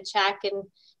keep it in check and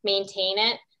maintain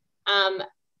it.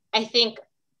 I think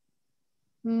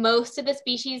most of the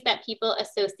species that people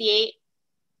associate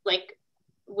like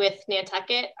with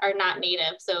Nantucket are not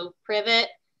native. So privet,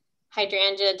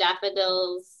 hydrangea,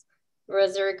 daffodils,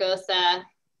 Rosa rugosa,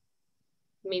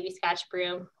 maybe Scotch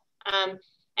Broom.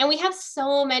 And we have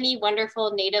so many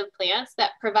wonderful native plants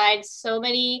that provide so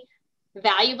many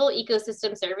valuable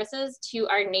ecosystem services to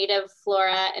our native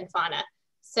flora and fauna.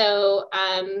 So,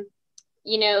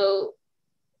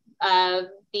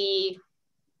 the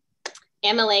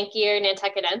Amelanchier or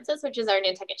nantucketensis, which is our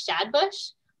Nantucket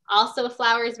shadbush, also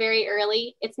flowers very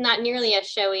early. It's not nearly as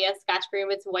showy as Scotch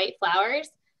Broom, it's white flowers,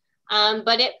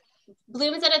 but it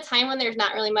blooms at a time when there's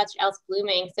not really much else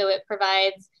blooming. So it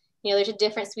provides, there's a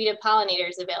different suite of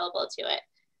pollinators available to it.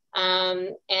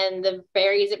 And the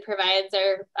berries it provides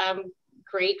are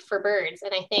great for birds.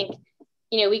 And I think,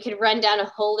 we could run down a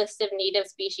whole list of native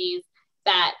species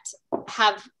that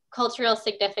have cultural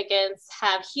significance,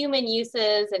 have human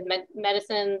uses and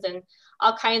medicines and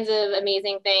all kinds of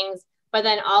amazing things, but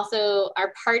then also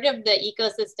are part of the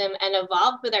ecosystem and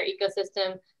evolved with our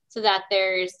ecosystem so that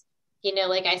there's,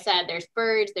 like I said, there's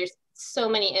birds, there's so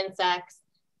many insects,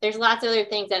 there's lots of other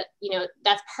things that,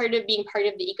 that's part of being part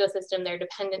of the ecosystem. They're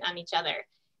dependent on each other.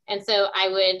 And so I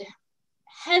would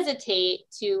hesitate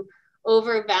to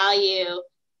overvalue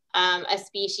a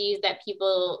species that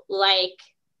people like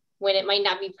when it might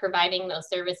not be providing those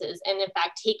services, and in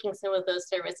fact, taking some of those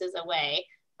services away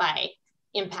by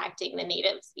impacting the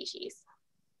native species.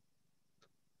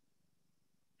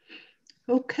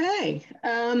 Okay.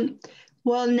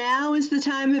 Well, now is the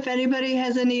time if anybody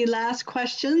has any last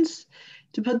questions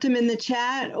to put them in the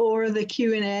chat or the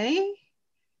Q&A,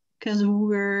 because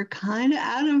we're kind of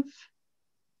out of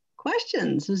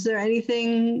questions. Is there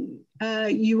anything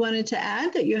you wanted to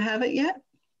add that you haven't yet?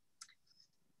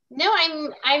 No,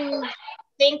 I'm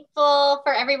thankful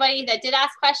for everybody that did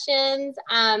ask questions.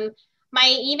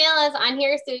 My email is on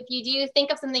here, so if you do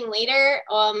think of something later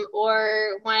or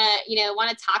want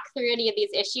to talk through any of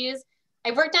these issues,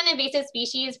 I've worked on invasive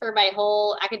species for my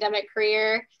whole academic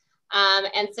career,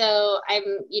 and so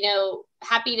I'm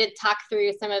happy to talk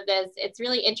through some of this. It's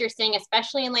really interesting,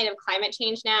 especially in light of climate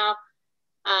change now,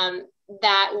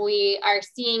 that we are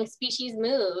seeing species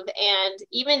move, and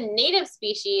even native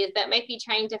species that might be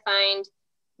trying to find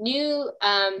new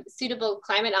suitable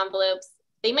climate envelopes,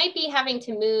 they might be having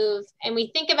to move. And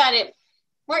we think about it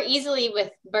more easily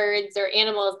with birds or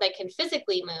animals that can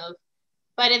physically move,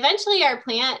 but eventually our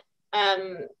plant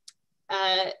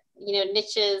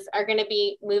niches are going to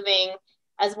be moving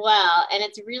as well. And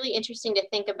it's really interesting to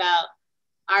think about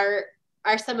are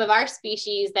some of our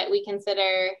species that we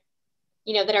consider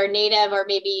that are native or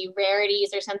maybe rarities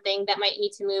or something that might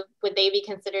need to move, would they be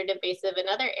considered invasive in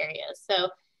other areas? So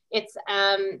it's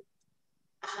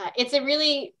a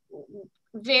really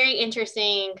very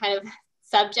interesting kind of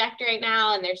subject right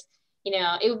now. And there's,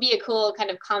 it would be a cool kind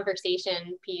of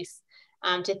conversation piece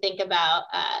to think about.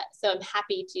 So I'm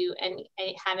happy to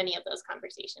have any of those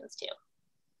conversations too.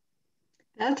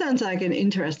 That sounds like an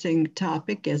interesting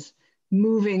topic, is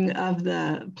moving of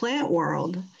the plant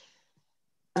world.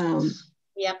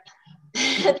 Yep.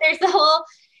 There's a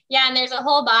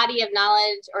whole body of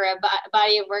knowledge or a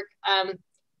body of work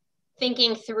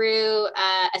thinking through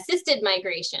assisted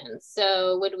migration.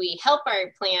 So would we help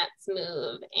our plants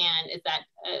move? And is that,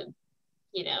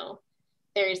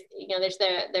 there's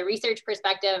the research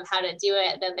perspective of how to do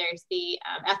it. Then there's the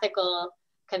ethical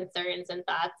concerns and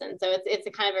thoughts. And so it's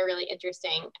a kind of a really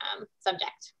interesting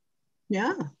subject.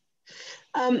 Yeah.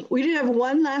 We did have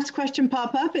one last question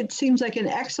pop up. It seems like an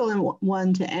excellent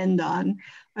one to end on.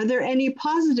 Are there any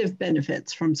positive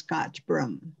benefits from Scotch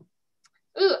Broom?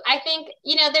 Ooh, I think,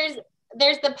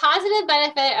 there's the positive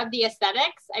benefit of the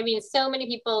aesthetics. I mean, so many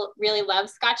people really love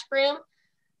Scotch Broom.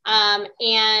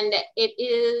 And it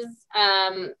is,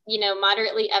 you know,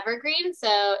 moderately evergreen.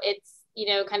 So it's, you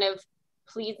know, kind of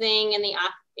pleasing in the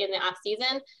off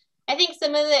season. I think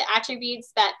some of the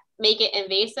attributes that make it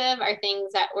invasive are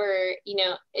things that were, you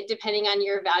know, depending on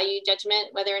your value judgment,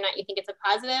 whether or not you think it's a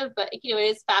positive, but you know, it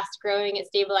is fast growing, it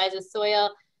stabilizes soil.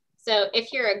 So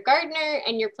if you're a gardener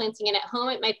and you're planting it at home,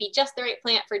 it might be just the right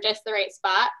plant for just the right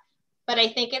spot. But I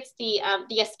think it's the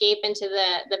escape into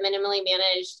the minimally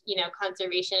managed, you know,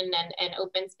 conservation and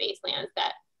open space lands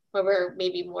that where we're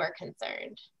maybe more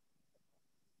concerned.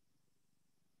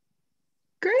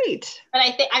 Great. But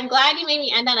I think I'm glad you made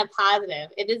me end on a positive.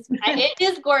 It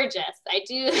is gorgeous. I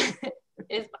do.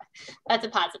 That's a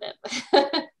positive.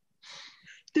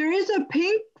 There is a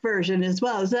pink version as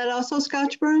well. Is that also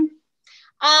Scotch Broom?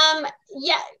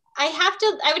 Yeah, I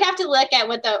would have to look at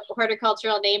what the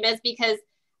horticultural name is, because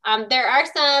there are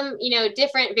some, you know,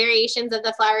 different variations of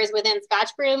the flowers within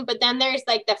Scotch Broom, but then there's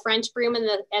like the French broom and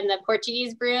the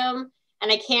Portuguese broom,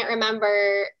 and I can't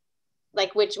remember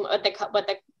like what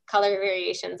the color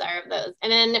variations are of those.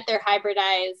 And then if they're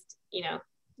hybridized, you know,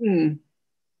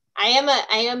 I am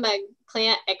a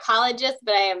plant ecologist,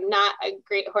 but I am not a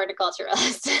great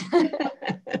horticulturalist.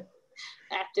 I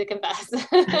have to confess.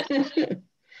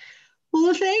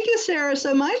 Well, thank you, Sarah,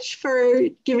 so much for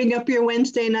giving up your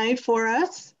Wednesday night for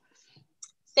us.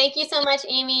 Thank you so much,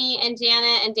 Amy and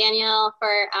Janet and Daniel, for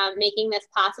making this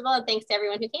possible. And thanks to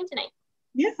everyone who came tonight.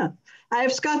 Yeah, I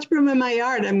have Scotch Broom in my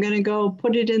yard. I'm going to go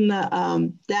put it in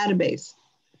the database.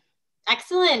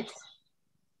 Excellent.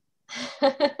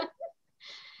 All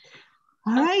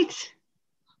right.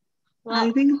 Well,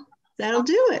 I think that'll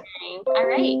do it. All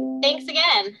right. Thanks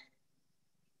again.